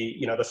the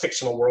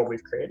fictional world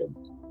we've created.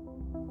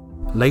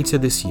 Later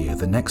this year,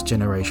 the next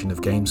generation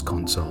of games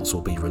consoles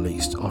will be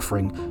released,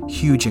 offering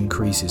huge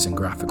increases in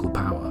graphical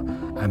power,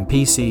 and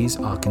PCs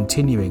are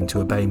continuing to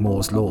obey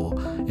Moore's law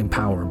in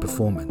power and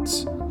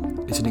performance.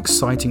 It's an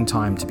exciting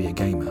time to be a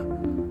gamer,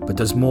 but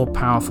does more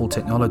powerful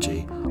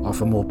technology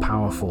offer more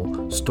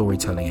powerful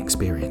storytelling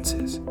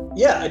experiences?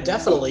 Yeah,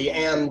 definitely.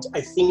 And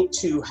I think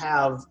to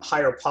have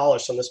higher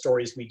polish on the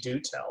stories we do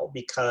tell,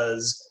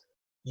 because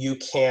you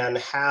can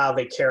have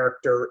a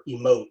character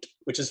emote,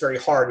 which is very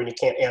hard when you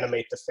can't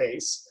animate the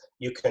face.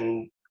 You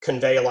can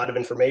convey a lot of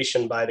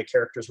information by the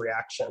character's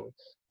reaction.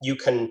 You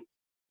can,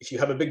 if you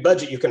have a big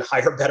budget, you can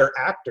hire better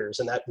actors,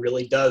 and that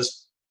really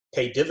does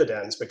pay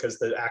dividends because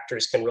the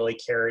actors can really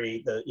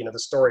carry the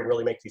story and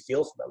really make you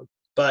feel for them.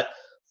 But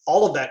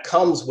all of that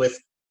comes with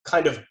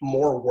kind of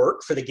more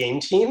work for the game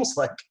teams.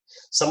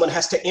 Someone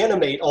has to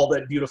animate all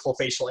that beautiful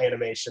facial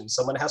animation.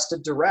 Someone has to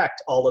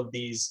direct all of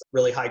these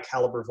really high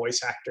caliber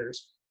voice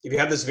actors. If you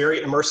have this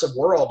very immersive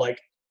world,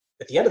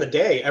 at the end of the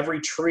day, every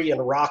tree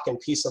and rock and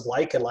piece of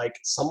lichen, like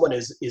someone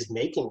is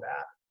making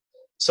that.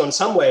 So in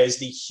some ways,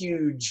 the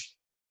huge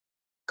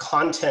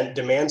content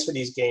demands for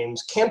these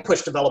games can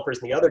push developers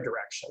in the other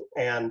direction.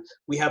 And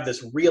we have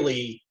this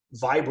really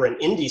vibrant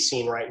indie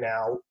scene right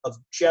now of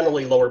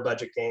generally lower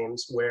budget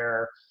games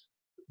where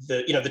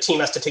the team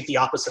has to take the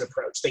opposite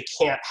approach. They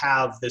can't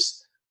have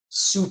this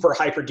super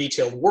hyper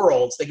detailed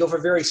worlds. They go for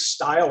a very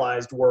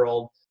stylized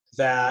world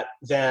that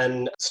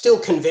then still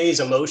conveys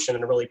emotion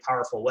in a really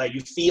powerful way.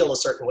 You feel a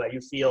certain way. You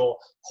feel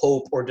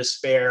hope or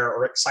despair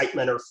or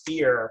excitement or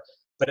fear,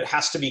 but it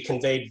has to be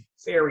conveyed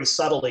very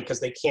subtly because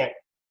they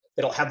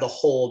don't have the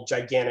whole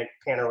gigantic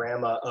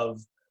panorama of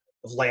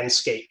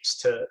landscapes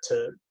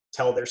to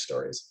tell their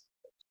stories.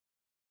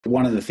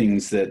 One of the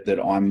things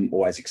that I'm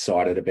always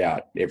excited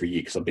about every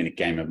year, because I've been a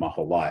gamer my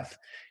whole life,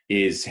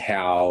 is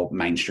how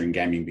mainstream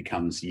gaming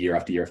becomes year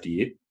after year after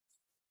year.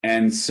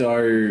 And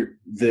so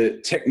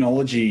the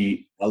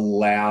technology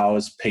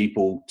allows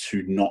people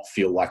to not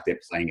feel like they're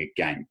playing a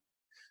game.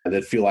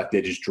 They feel like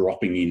they're just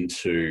dropping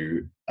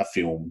into a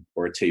film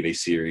or a TV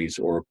series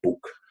or a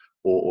book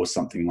or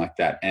something like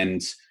that.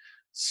 And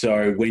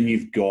so when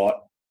you've got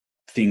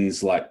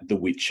things like The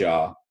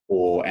Witcher,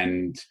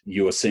 and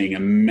you're seeing a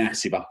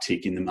massive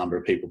uptick in the number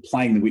of people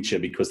playing The Witcher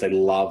because they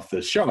love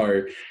the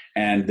show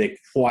and they're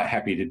quite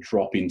happy to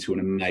drop into an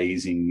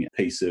amazing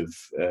piece of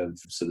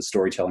sort of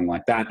storytelling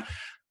like that.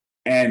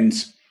 And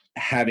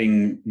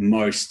having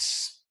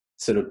most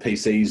sort of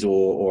PCs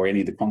or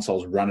any of the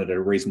consoles run it at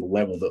a reasonable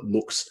level that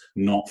looks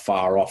not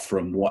far off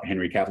from what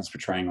Henry Cavill's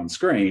portraying on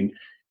screen,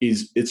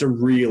 it's a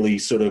really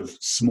sort of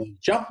small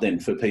jump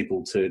then for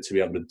people to be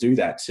able to do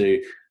that,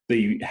 to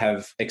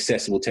have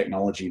accessible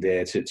technology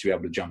there to be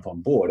able to jump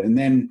on board. And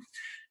then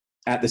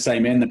at the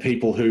same end, the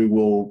people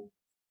who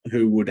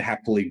would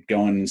happily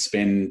go and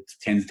spend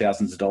tens of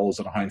thousands of dollars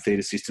on a home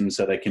theater system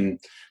so they can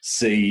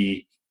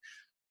see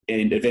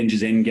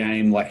Avengers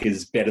Endgame like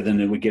is better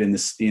than it would get in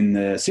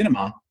the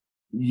cinema.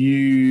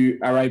 You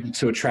are able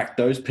to attract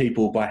those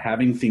people by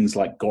having things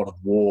like God of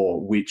War,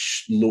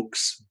 which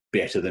looks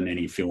better than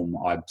any film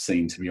I've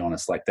seen, to be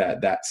honest. Like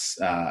that's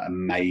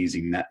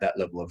amazing, that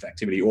level of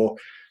activity. Or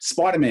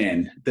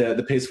Spider-Man,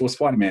 the PS4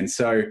 Spider-Man.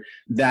 So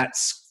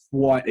that's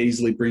quite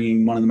easily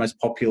bringing one of the most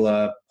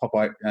popular pop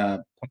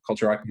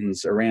culture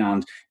icons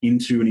around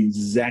into an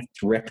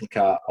exact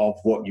replica of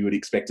what you would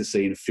expect to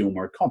see in a film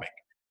or a comic.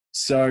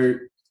 So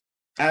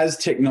as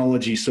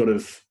technology sort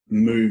of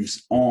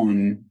moves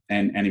on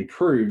and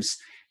improves,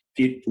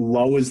 it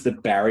lowers the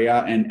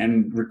barrier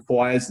and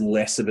requires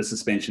less of a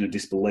suspension of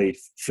disbelief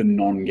for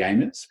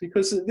non-gamers,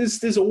 because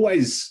there's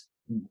always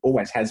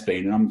has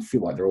been, and I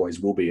feel like there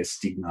always will be, a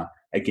stigma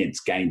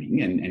against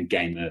gaming and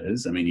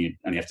gamers. I mean, you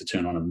only have to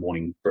turn on a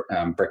morning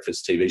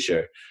breakfast TV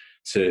show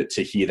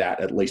to hear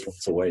that at least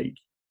once a week.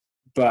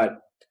 But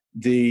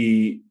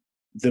the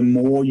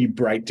more you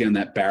break down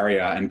that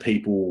barrier and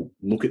people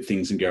look at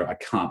things and go, I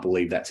can't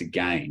believe that's a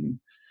game,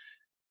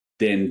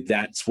 then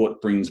that's what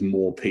brings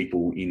more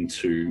people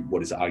into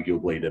what is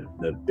arguably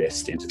the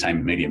best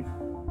entertainment medium.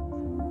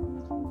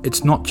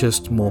 It's not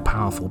just more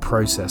powerful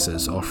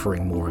processors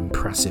offering more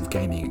impressive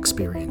gaming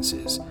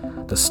experiences.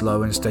 The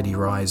slow and steady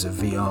rise of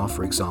VR,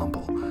 for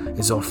example,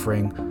 is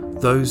offering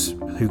those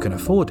who can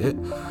afford it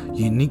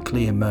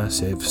uniquely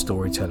immersive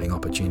storytelling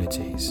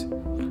opportunities.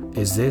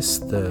 Is this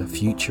the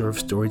future of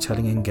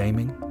storytelling in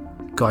gaming?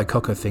 Guy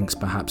Cocker thinks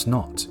perhaps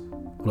not,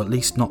 well, at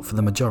least not for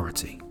the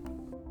majority.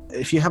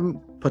 If you haven't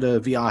put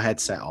a VR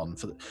headset on,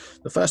 for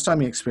the first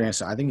time you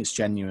experience it, I think it's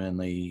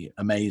genuinely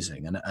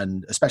amazing,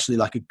 and especially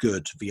like a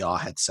good VR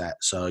headset.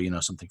 So, you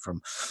know, something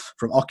from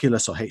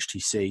Oculus or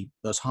HTC,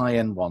 those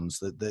high-end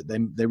ones,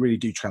 they really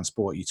do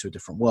transport you to a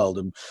different world.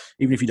 And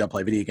even if you don't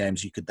play video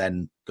games, you could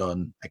then go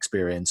and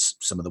experience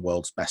some of the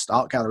world's best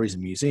art galleries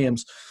and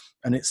museums,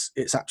 and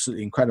it's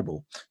absolutely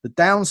incredible. The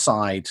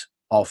downside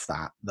of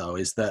that, though,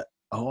 is that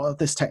a lot of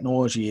this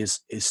technology is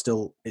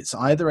still it's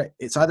either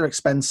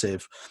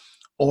expensive,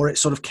 or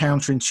it's sort of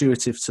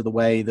counterintuitive to the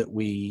way that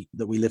we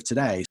live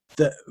today.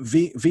 The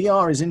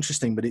VR is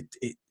interesting, but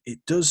it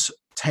does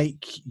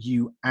take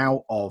you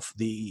out of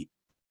the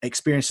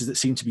experiences that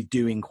seem to be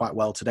doing quite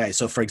well today.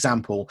 So, for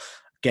example,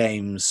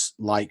 games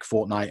like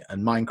Fortnite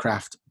and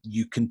Minecraft,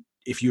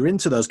 if you're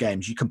into those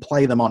games, you can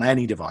play them on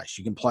any device.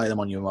 You can play them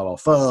on your mobile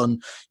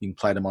phone, you can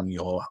play them on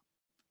your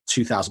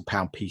 £2,000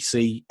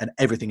 PC, and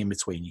everything in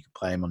between. You can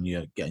play them on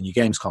your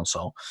games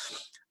console.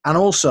 And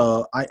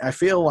also, I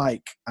feel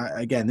like,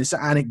 again, this is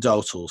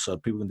anecdotal, so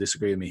people can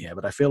disagree with me here,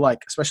 but I feel like,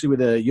 especially with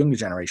the younger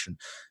generation,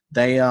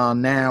 they are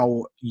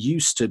now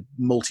used to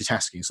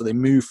multitasking. So they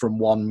move from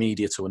one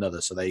media to another.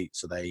 So they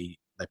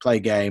play a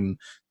game,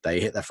 they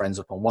hit their friends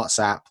up on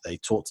WhatsApp, they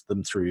talk to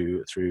them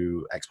through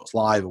Xbox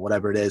Live or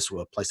whatever it is,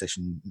 or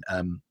PlayStation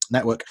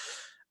Network.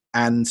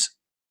 And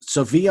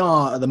so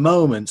VR at the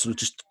moment sort of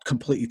just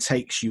completely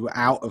takes you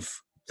out of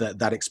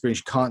that experience.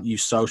 You can't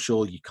use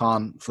social, you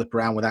can't flip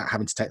around without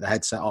having to take the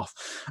headset off,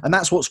 and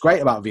that's what's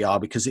great about VR,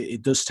 because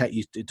it does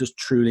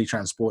truly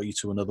transport you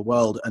to another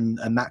world, and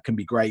that can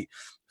be great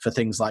for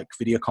things like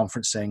video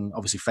conferencing.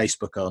 Obviously,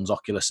 Facebook owns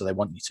Oculus, so they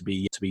want you to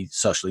be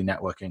socially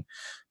networking.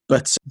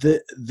 But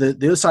the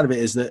other side of it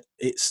is that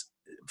it's,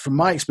 from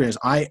my experience,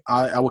 I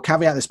will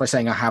caveat this by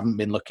saying I haven't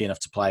been lucky enough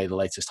to play the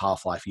latest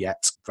Half-Life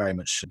yet. Very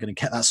much going to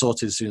get that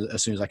sorted as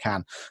soon as I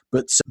can.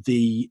 But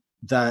the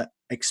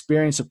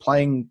experience of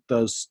playing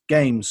those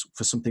games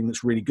for something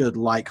that's really good,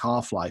 like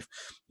Half-Life,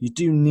 you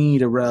do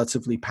need a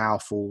relatively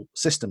powerful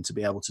system to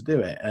be able to do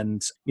it.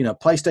 And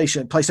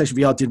PlayStation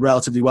VR did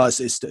relatively well.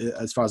 It's,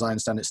 as far as I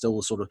understand, it's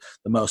still sort of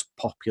the most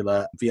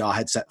popular VR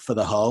headset for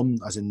the home,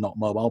 as in not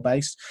mobile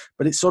based.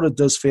 But it sort of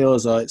does feel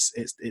as though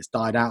it's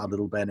died out a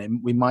little bit,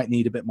 and we might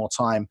need a bit more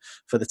time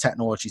for the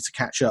technology to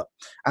catch up.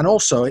 And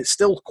also, it's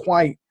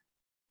quite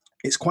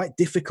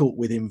difficult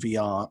within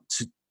VR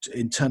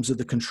in terms of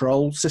the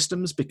control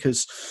systems,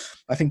 because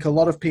I think a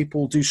lot of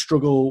people do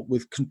struggle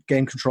with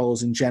game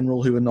controls in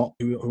general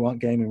who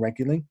aren't gaming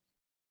regularly,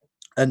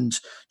 and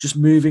just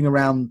moving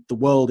around the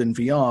world in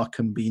VR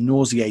can be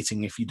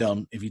nauseating if you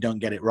don't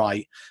get it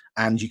right,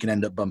 and you can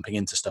end up bumping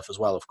into stuff as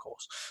well, of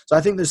course. So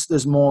I think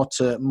there's more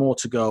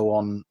to go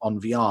on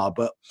VR,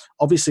 but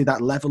obviously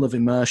that level of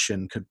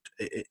immersion could,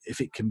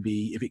 if it can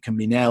be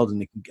nailed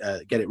and it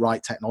can get it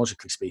right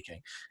technologically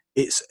speaking,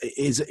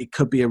 it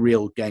could be a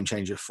real game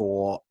changer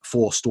for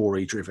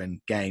story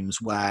driven games,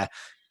 where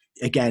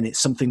again it's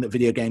something that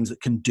video games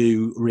that can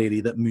do really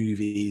that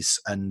movies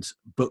and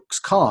books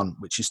can't,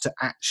 which is to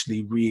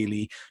actually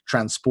really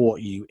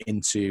transport you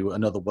into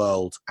another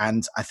world.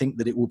 And I think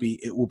that it will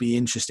be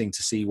interesting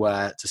to see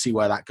where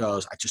that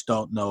goes. I just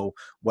don't know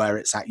where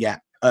it's at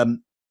yet.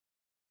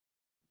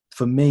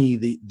 For me,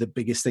 the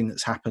biggest thing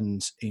that's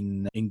happened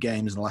in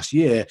games in the last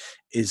year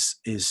is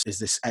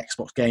this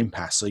Xbox Game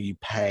Pass. So you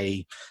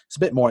pay, it's a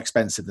bit more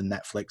expensive than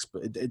Netflix,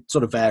 but it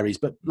sort of varies.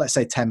 But let's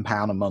say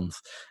 £10 a month,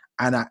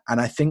 and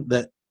I think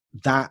that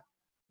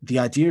the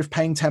idea of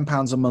paying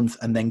 £10 a month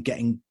and then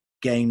getting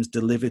games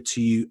delivered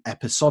to you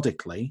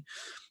episodically,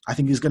 I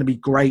think is going to be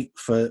great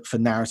for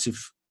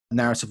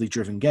narratively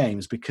driven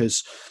games,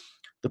 because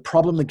the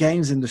problem the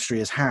games industry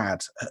has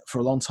had for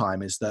a long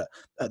time is that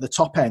at the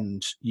top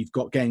end, you've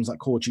got games like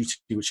Call of Duty,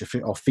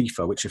 or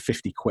FIFA, which are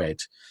 £50.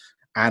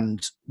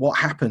 And what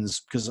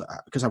happens, because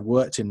I've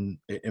worked in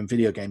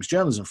video games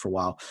journalism for a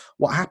while,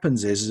 what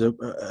happens is a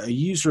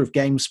user of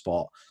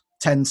GameSpot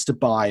tends to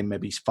buy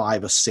maybe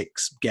 5 or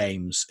 6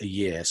 games a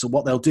year. So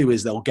what they'll do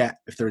is they'll get,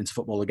 if they're into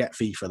football, they'll get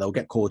FIFA, they'll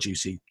get Call of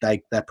Duty. They're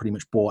pretty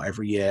much bought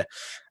every year.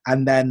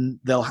 And then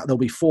there'll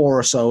be 4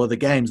 or so other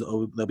games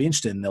that they'll be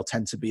interested in. They'll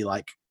tend to be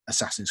like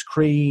Assassin's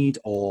Creed,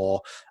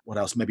 or what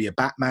else, maybe a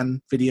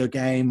Batman video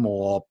game,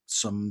 or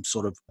some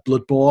sort of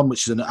Bloodborne,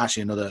 which is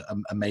actually another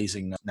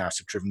amazing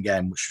narrative driven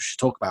game which we should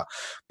talk about.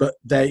 But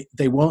they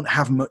won't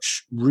have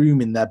much room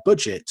in their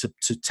budget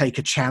to take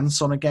a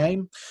chance on a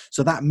game.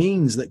 So that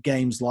means that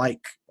games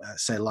like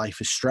say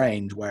Life is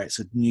Strange, where it's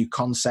a new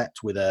concept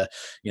with a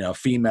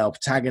female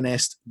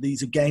protagonist,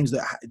 these are games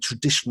that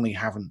traditionally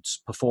haven't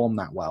performed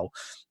that well.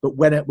 But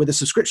with a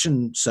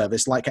subscription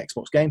service like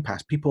Xbox Game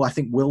Pass, people I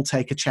think will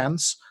take a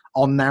chance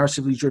on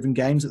narratively driven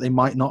games that they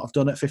might not have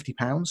done at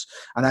 £50.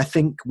 And I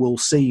think we'll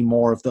see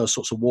more of those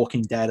sorts of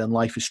Walking Dead and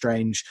Life is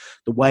Strange,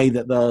 the way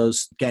that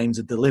those games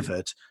are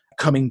delivered,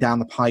 coming down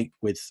the pipe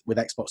with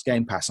Xbox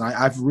Game Pass. And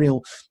I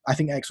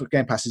think Xbox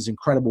Game Pass is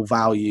incredible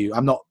value.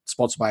 I'm not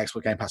sponsored by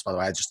Xbox Game Pass, by the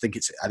way. I think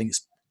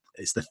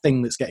it's the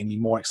thing that's getting me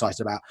more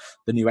excited about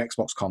the new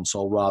Xbox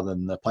console rather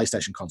than the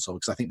PlayStation console,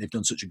 because I think they've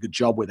done such a good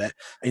job with it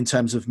in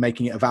terms of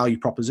making it a value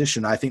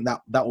proposition. I think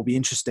that will be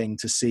interesting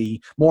to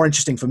see. More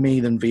interesting for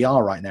me than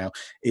VR right now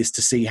is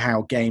to see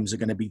how games are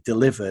going to be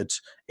delivered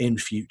in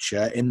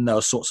future in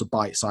those sorts of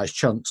bite-sized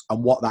chunks,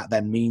 and what that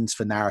then means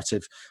for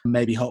narrative.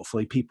 Maybe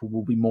hopefully people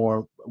will be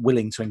more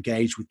willing to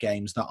engage with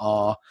games that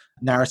are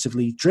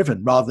narratively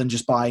driven rather than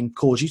just buying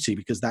Call of Duty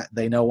because that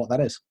they know what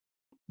that is.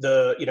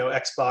 The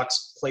Xbox,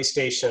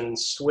 PlayStation,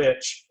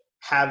 Switch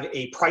have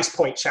a price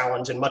point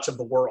challenge in much of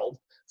the world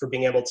for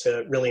being able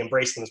to really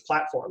embrace them as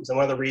platforms. And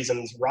one of the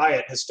reasons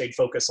Riot has stayed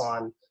focused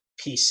on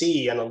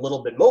PC and a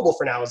little bit mobile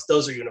for now is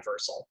those are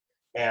universal.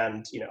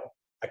 And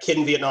a kid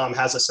in Vietnam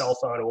has a cell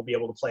phone and will be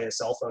able to play a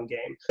cell phone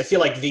game. I feel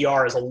like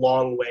VR is a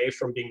long way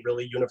from being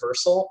really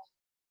universal.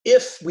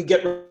 If we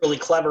get really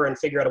clever and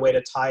figure out a way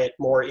to tie it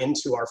more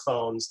into our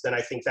phones, then I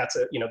think that's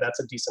a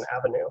decent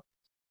avenue.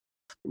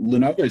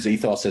 Lenovo's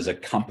ethos as a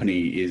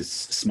company is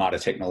smarter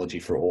technology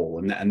for all,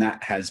 and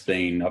that has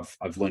been.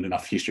 I've learned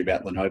enough history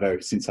about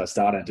Lenovo since I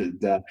started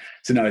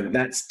to know that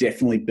that's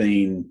definitely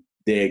been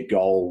their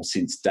goal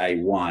since day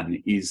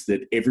one. Is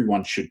that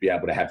everyone should be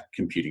able to have a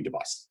computing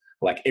device,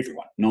 like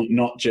everyone,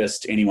 not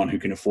just anyone who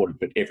can afford it,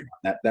 but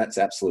everyone. That's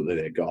absolutely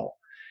their goal,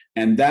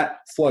 and that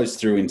flows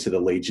through into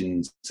the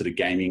Legion's sort of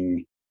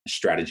gaming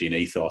strategy and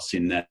ethos.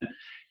 In that,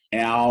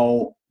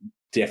 our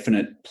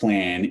definite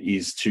plan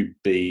is to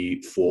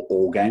be for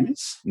all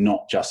gamers,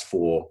 not just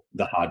for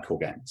the hardcore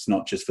gamers,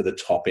 not just for the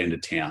top end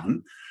of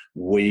town.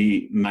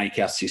 We make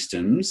our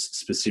systems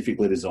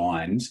specifically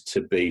designed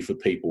to be for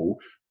people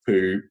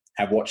who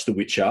have watched The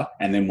Witcher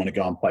and then want to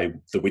go and play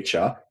The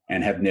Witcher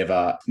and have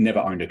never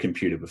owned a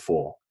computer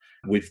before.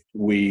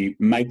 We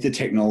make the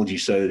technology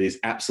so that it is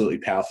absolutely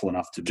powerful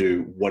enough to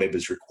do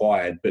whatever's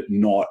required, but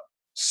not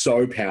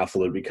so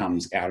powerful that it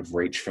becomes out of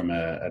reach from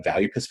a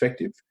value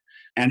perspective.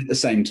 And at the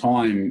same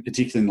time,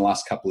 particularly in the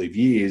last couple of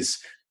years,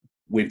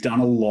 we've done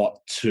a lot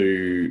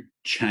to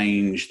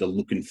change the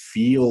look and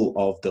feel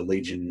of the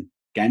Legion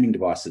gaming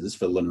devices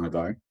for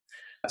Lenovo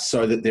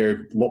so that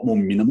they're a lot more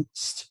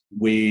minimalist.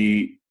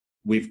 They've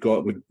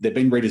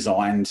been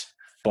redesigned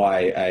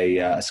by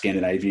a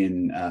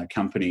Scandinavian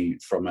company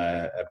from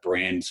a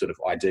brand sort of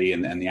ID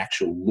and the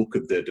actual look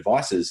of the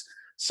devices.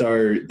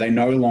 So they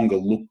no longer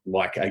look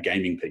like a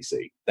gaming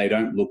PC. They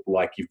don't look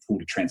like you've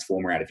pulled a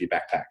transformer out of your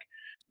backpack.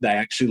 They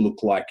actually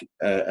look like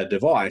a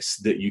device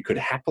that you could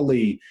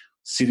happily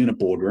sit in a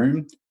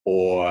boardroom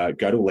or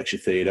go to a lecture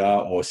theatre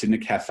or sit in a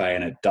cafe,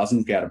 and it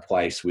doesn't get out of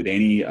place with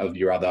any of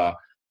your other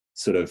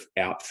sort of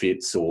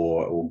outfits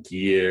or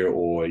gear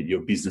or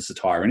your business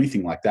attire or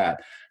anything like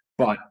that.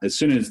 But as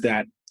soon as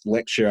that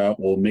lecture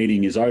or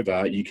meeting is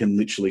over, you can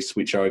literally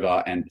switch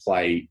over and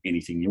play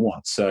anything you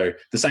want. So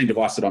the same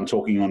device that I'm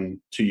talking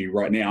on to you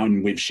right now,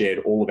 and we've shared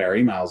all of our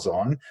emails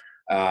on,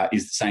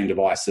 is the same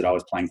device that I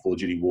was playing Call of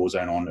Duty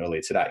Warzone on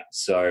earlier today.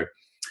 So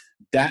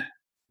that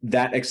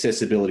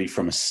accessibility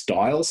from a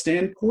style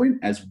standpoint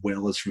as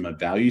well as from a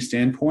value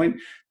standpoint,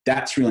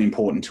 that's really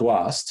important to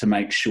us to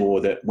make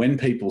sure that when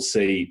people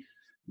see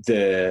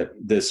the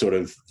sort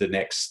of the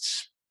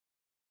next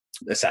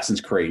Assassin's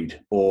Creed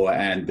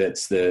and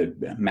that's the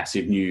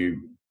massive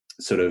new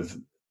sort of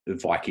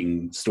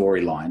Viking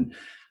storyline,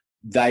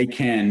 they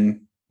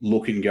can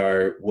look and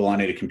go, well, I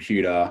need a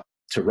computer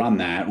to run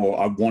that, or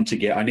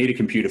I need a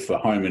computer for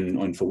home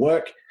and for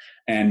work,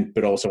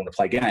 but also want to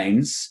play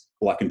games.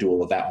 Well, I can do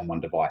all of that on one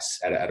device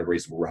at a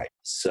reasonable rate.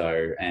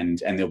 So, and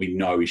there'll be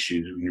no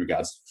issues in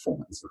regards to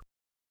performance.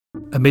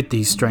 Amid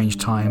these strange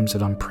times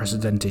and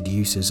unprecedented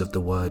uses of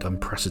the word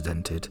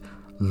unprecedented,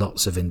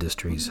 lots of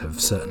industries have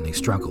certainly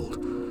struggled.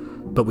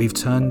 But we've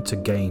turned to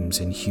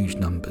games in huge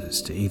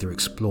numbers to either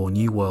explore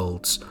new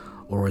worlds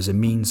or as a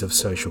means of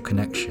social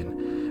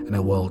connection in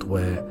a world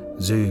where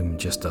Zoom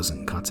just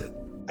doesn't cut it.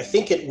 I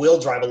think it will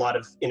drive a lot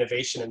of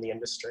innovation in the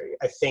industry.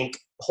 I think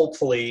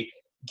hopefully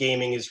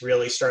gaming is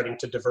really starting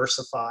to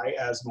diversify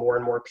as more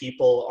and more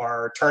people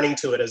are turning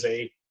to it as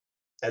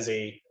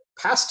a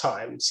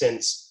pastime,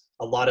 since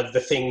a lot of the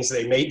things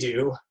they may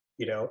do,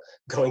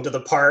 going to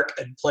the park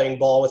and playing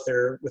ball with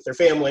their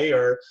family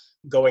or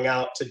going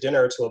out to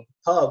dinner to a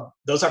pub,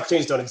 those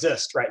opportunities don't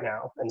exist right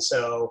now. And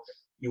so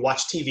you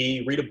watch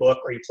TV, read a book,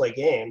 or you play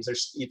games.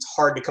 It's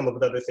hard to come up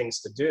with other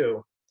things to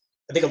do.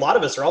 I think a lot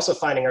of us are also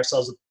finding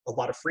ourselves with a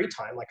lot of free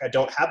time. Like, I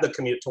don't have the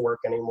commute to work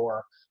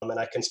anymore, and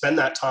I can spend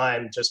that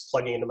time just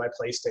plugging into my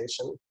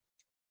PlayStation.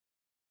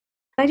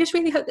 I just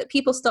really hope that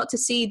people start to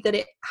see that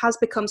it has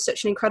become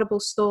such an incredible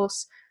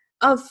source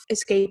of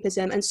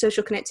escapism and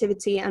social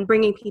connectivity and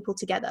bringing people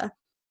together.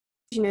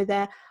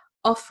 They're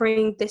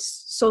offering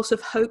this source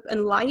of hope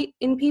and light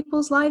in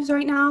people's lives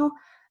right now.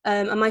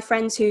 And my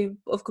friends who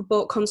have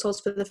bought consoles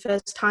for the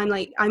first time,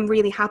 I'm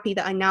really happy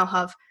that I now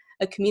have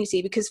a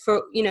community, because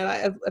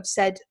I've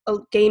said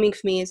gaming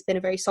for me has been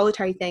a very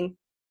solitary thing.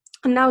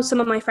 And now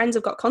some of my friends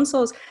have got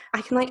consoles,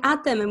 I can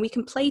add them and we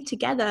can play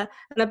together.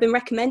 And I've been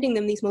recommending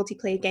them these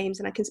multiplayer games,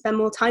 and I can spend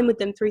more time with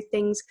them through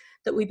things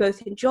that we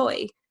both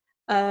enjoy,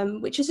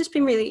 which has just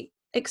been really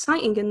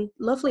exciting and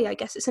lovely. I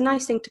guess it's a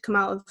nice thing to come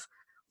out of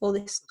all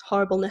this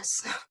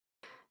horribleness.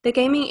 The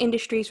gaming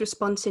industry's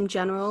response in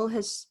general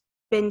has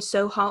been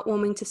so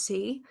heartwarming to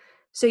see.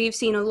 So you've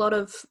seen a lot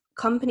of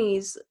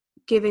companies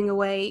giving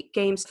away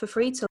games for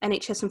free to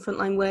NHS and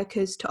frontline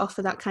workers to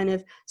offer that kind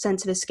of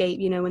sense of escape,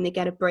 when they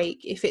get a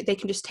break. They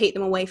can just take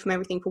them away from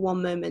everything for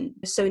one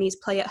moment. Sony's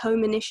Play at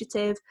Home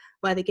initiative,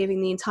 where they're giving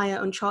the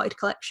entire Uncharted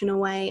collection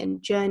away,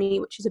 and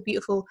Journey, which is a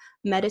beautiful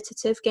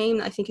meditative game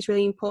that I think is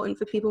really important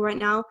for people right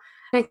now.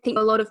 And I think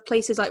a lot of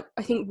places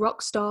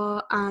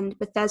Rockstar and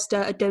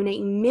Bethesda are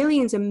donating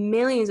millions and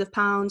millions of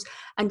pounds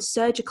and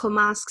surgical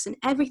masks and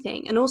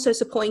everything, and also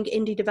supporting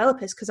indie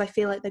developers, because I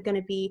feel like they're going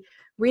to be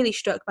really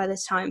struck by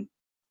this time.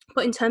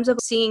 But in terms of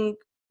seeing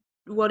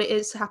what it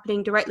is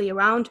happening directly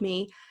around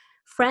me,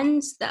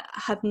 friends that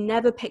have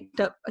never picked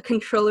up a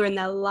controller in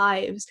their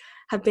lives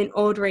have been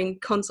ordering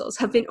consoles,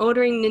 have been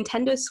ordering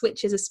Nintendo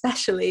Switches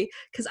especially,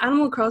 because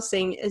Animal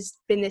Crossing has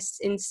been this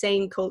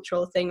insane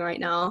cultural thing right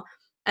now.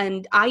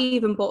 And I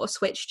even bought a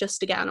Switch just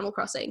to get Animal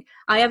Crossing.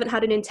 I haven't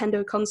had a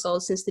Nintendo console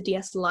since the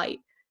DS Lite.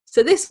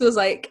 So this was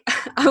I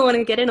want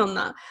to get in on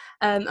that.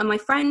 And my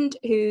friend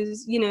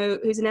who's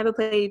never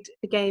played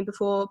a game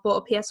before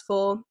bought a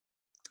PS4,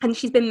 and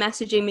she's been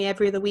messaging me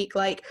every other week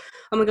oh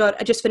my God,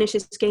 I just finished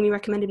this game you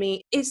recommended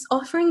me. It's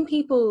offering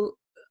people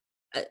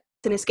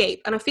an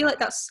escape. And I feel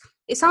like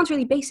it sounds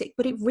really basic,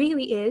 but it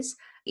really is.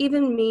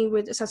 Even me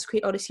with Assassin's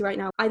Creed Odyssey right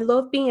now, I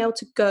love being able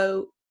to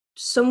go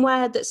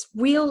somewhere that's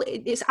real.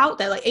 It's out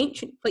there,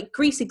 ancient,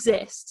 Greece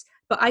exists,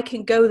 but I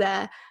can go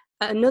there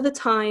at another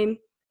time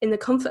in the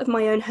comfort of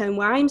my own home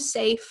where I'm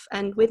safe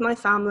and with my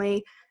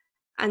family,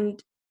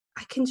 and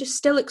I can just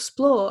still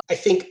explore. I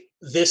think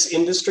this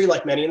industry,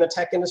 like many in the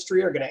tech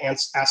industry, are going to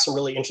ask some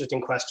really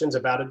interesting questions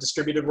about a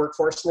distributed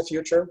workforce in the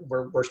future.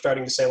 We're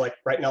starting to say, like,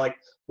 right now, like,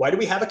 why do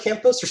we have a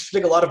campus? We're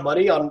spending a lot of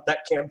money on that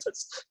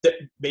campus that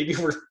maybe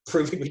we're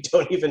proving we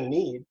don't even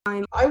need.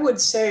 I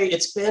would say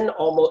it's been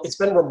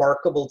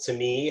remarkable to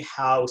me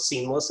how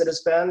seamless it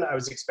has been. I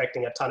was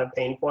expecting a ton of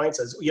pain points,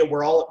 as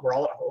we're all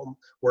at home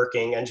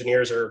working.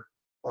 Engineers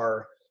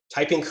are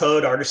typing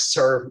code, artists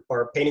are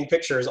painting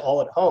pictures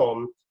all at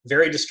home,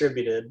 very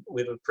distributed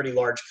with a pretty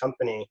large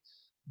company.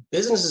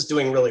 Business is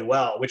doing really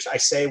well, which I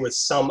say with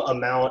some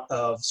amount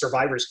of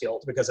survivor's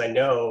guilt, because I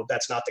know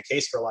that's not the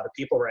case for a lot of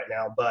people right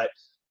now. But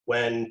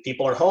when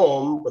people are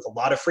home with a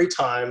lot of free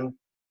time,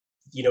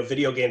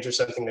 video games are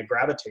something to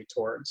gravitate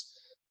towards.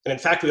 And in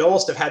fact, we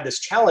almost have had this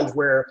challenge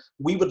where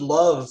we would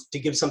love to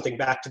give something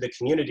back to the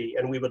community,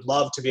 and we would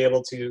love to be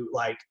able to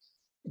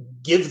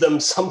give them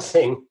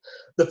something.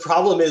 The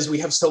problem is we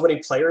have so many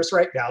players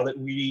right now that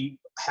we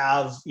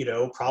have,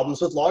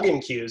 problems with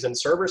login queues and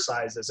server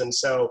sizes. And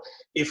so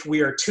if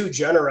we are too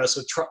generous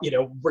with,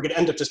 we're going to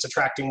end up just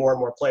attracting more and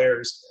more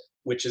players,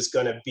 which is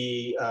going to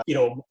be, a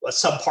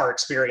subpar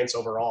experience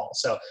overall.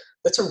 So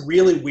that's a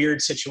really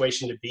weird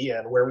situation to be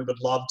in, where we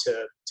would love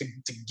to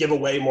give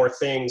away more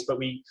things, but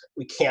we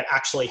can't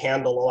actually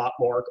handle a lot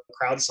more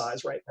crowd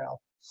size right now.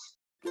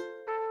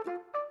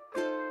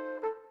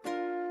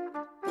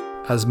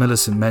 As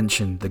Millicent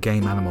mentioned, the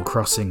game Animal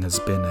Crossing has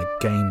been a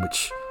game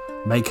which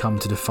may come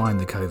to define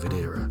the COVID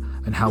era,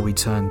 and how we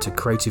turn to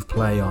creative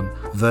play on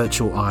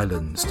virtual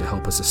islands to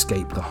help us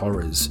escape the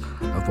horrors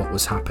of what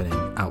was happening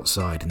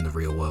outside in the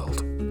real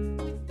world.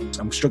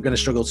 I'm going to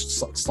struggle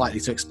slightly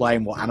to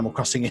explain what Animal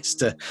Crossing is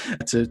to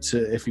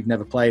if you've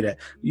never played it.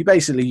 You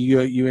basically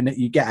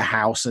you get a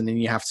house, and then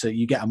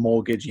you get a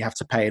mortgage, you have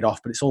to pay it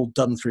off, but it's all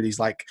done through these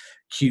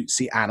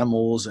cutesy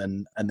animals,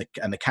 and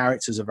the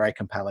characters are very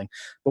compelling.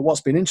 But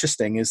what's been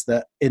interesting is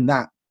that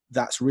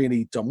that's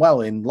really done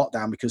well in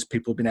lockdown, because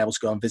people have been able to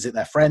go and visit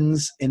their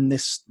friends in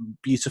this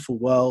beautiful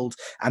world,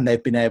 and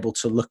they've been able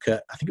to look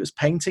at, I think it was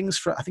paintings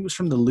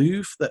from the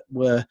Louvre that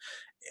were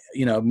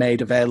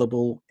made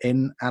available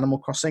in Animal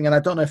Crossing. And I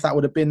don't know if that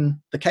would have been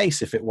the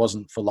case if it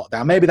wasn't for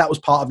lockdown. Maybe that was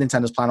part of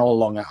Nintendo's plan all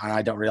along and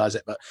I don't realize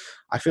it, but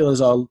I feel as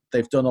though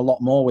they've done a lot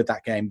more with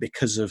that game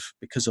because of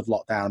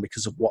lockdown,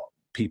 because of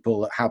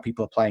how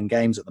people are playing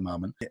games at the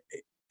moment.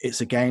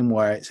 It's a game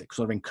where it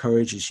sort of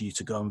encourages you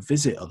to go and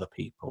visit other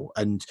people,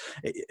 and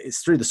it's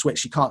through the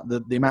Switch. You can't,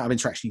 the amount of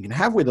interaction you can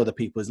have with other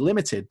people is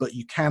limited, but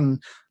you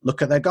can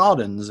look at their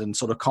gardens and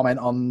sort of comment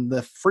on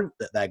the fruit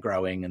that they're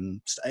growing,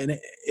 and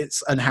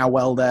how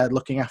well they're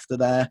looking after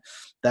their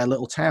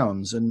little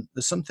towns. And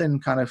there's something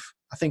kind of,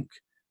 I think,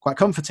 quite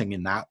comforting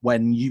in that,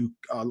 when you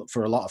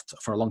for a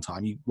long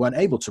time you weren't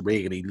able to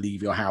really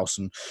leave your house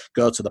and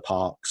go to the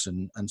parks,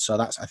 and so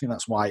I think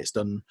that's why it's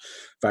done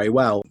very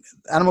well.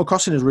 Animal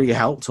Crossing has really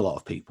helped a lot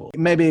of people.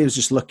 Maybe it was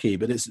just lucky,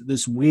 but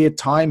there's weird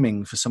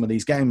timing for some of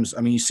these games.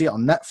 I mean, you see it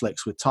on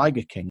Netflix with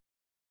Tiger King.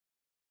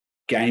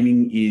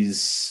 Gaming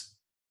is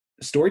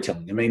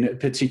storytelling. I mean,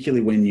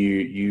 particularly when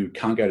you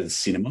can't go to the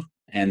cinema,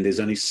 and there's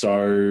only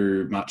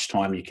so much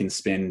time you can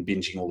spend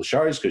binging all the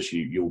shows because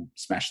you'll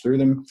smash through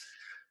them.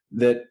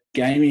 That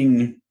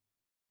gaming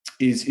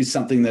is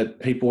something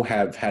that people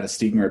have had a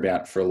stigma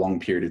about for a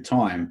long period of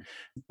time.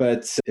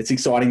 But it's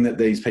exciting that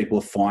these people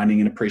are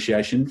finding an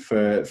appreciation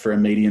for a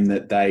medium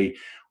that they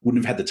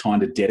wouldn't have had the time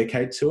to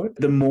dedicate to it.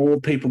 The more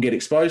people get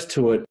exposed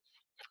to it,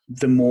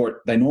 the more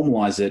they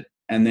normalize it,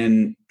 and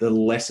then the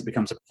less it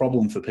becomes a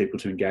problem for people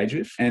to engage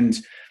with. And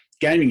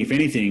gaming, if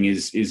anything,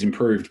 is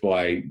improved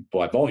by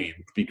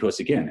volume, because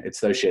again,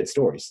 it's those shared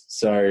stories.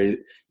 So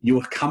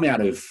you'll come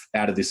out of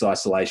this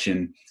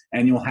isolation,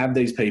 and you'll have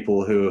these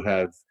people who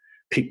have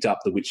picked up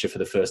The Witcher for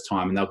the first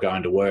time, and they'll go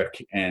into work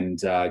and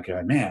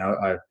go, man,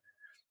 I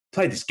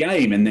played this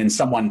game. And then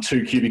someone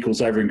 2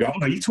 cubicles over and go,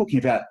 oh, are you talking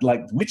about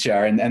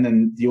Witcher? And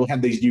then you'll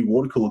have these new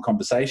water cooler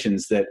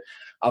conversations that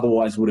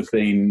otherwise would have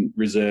been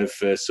reserved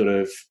for sort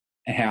of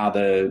how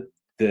the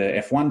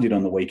F1 did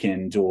on the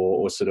weekend,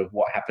 or sort of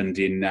what happened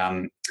in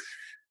I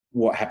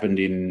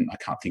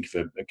can't think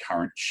of a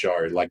current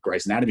show like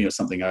Grey's Anatomy or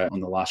something on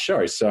the last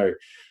show. So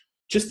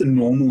just the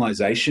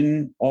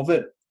normalization of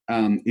it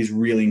is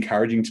really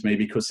encouraging to me,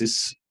 because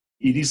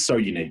it is so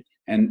unique,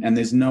 and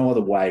there's no other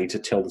way to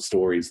tell the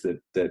stories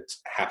that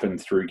happen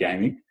through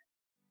gaming.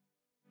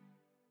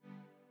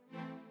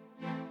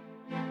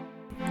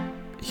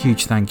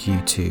 Huge thank you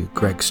to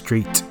Greg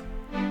Street,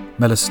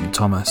 Millicent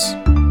Thomas,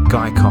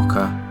 Guy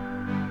Cocker,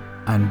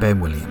 and Ben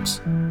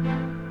Williams.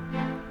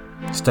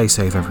 Stay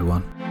safe,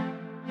 everyone.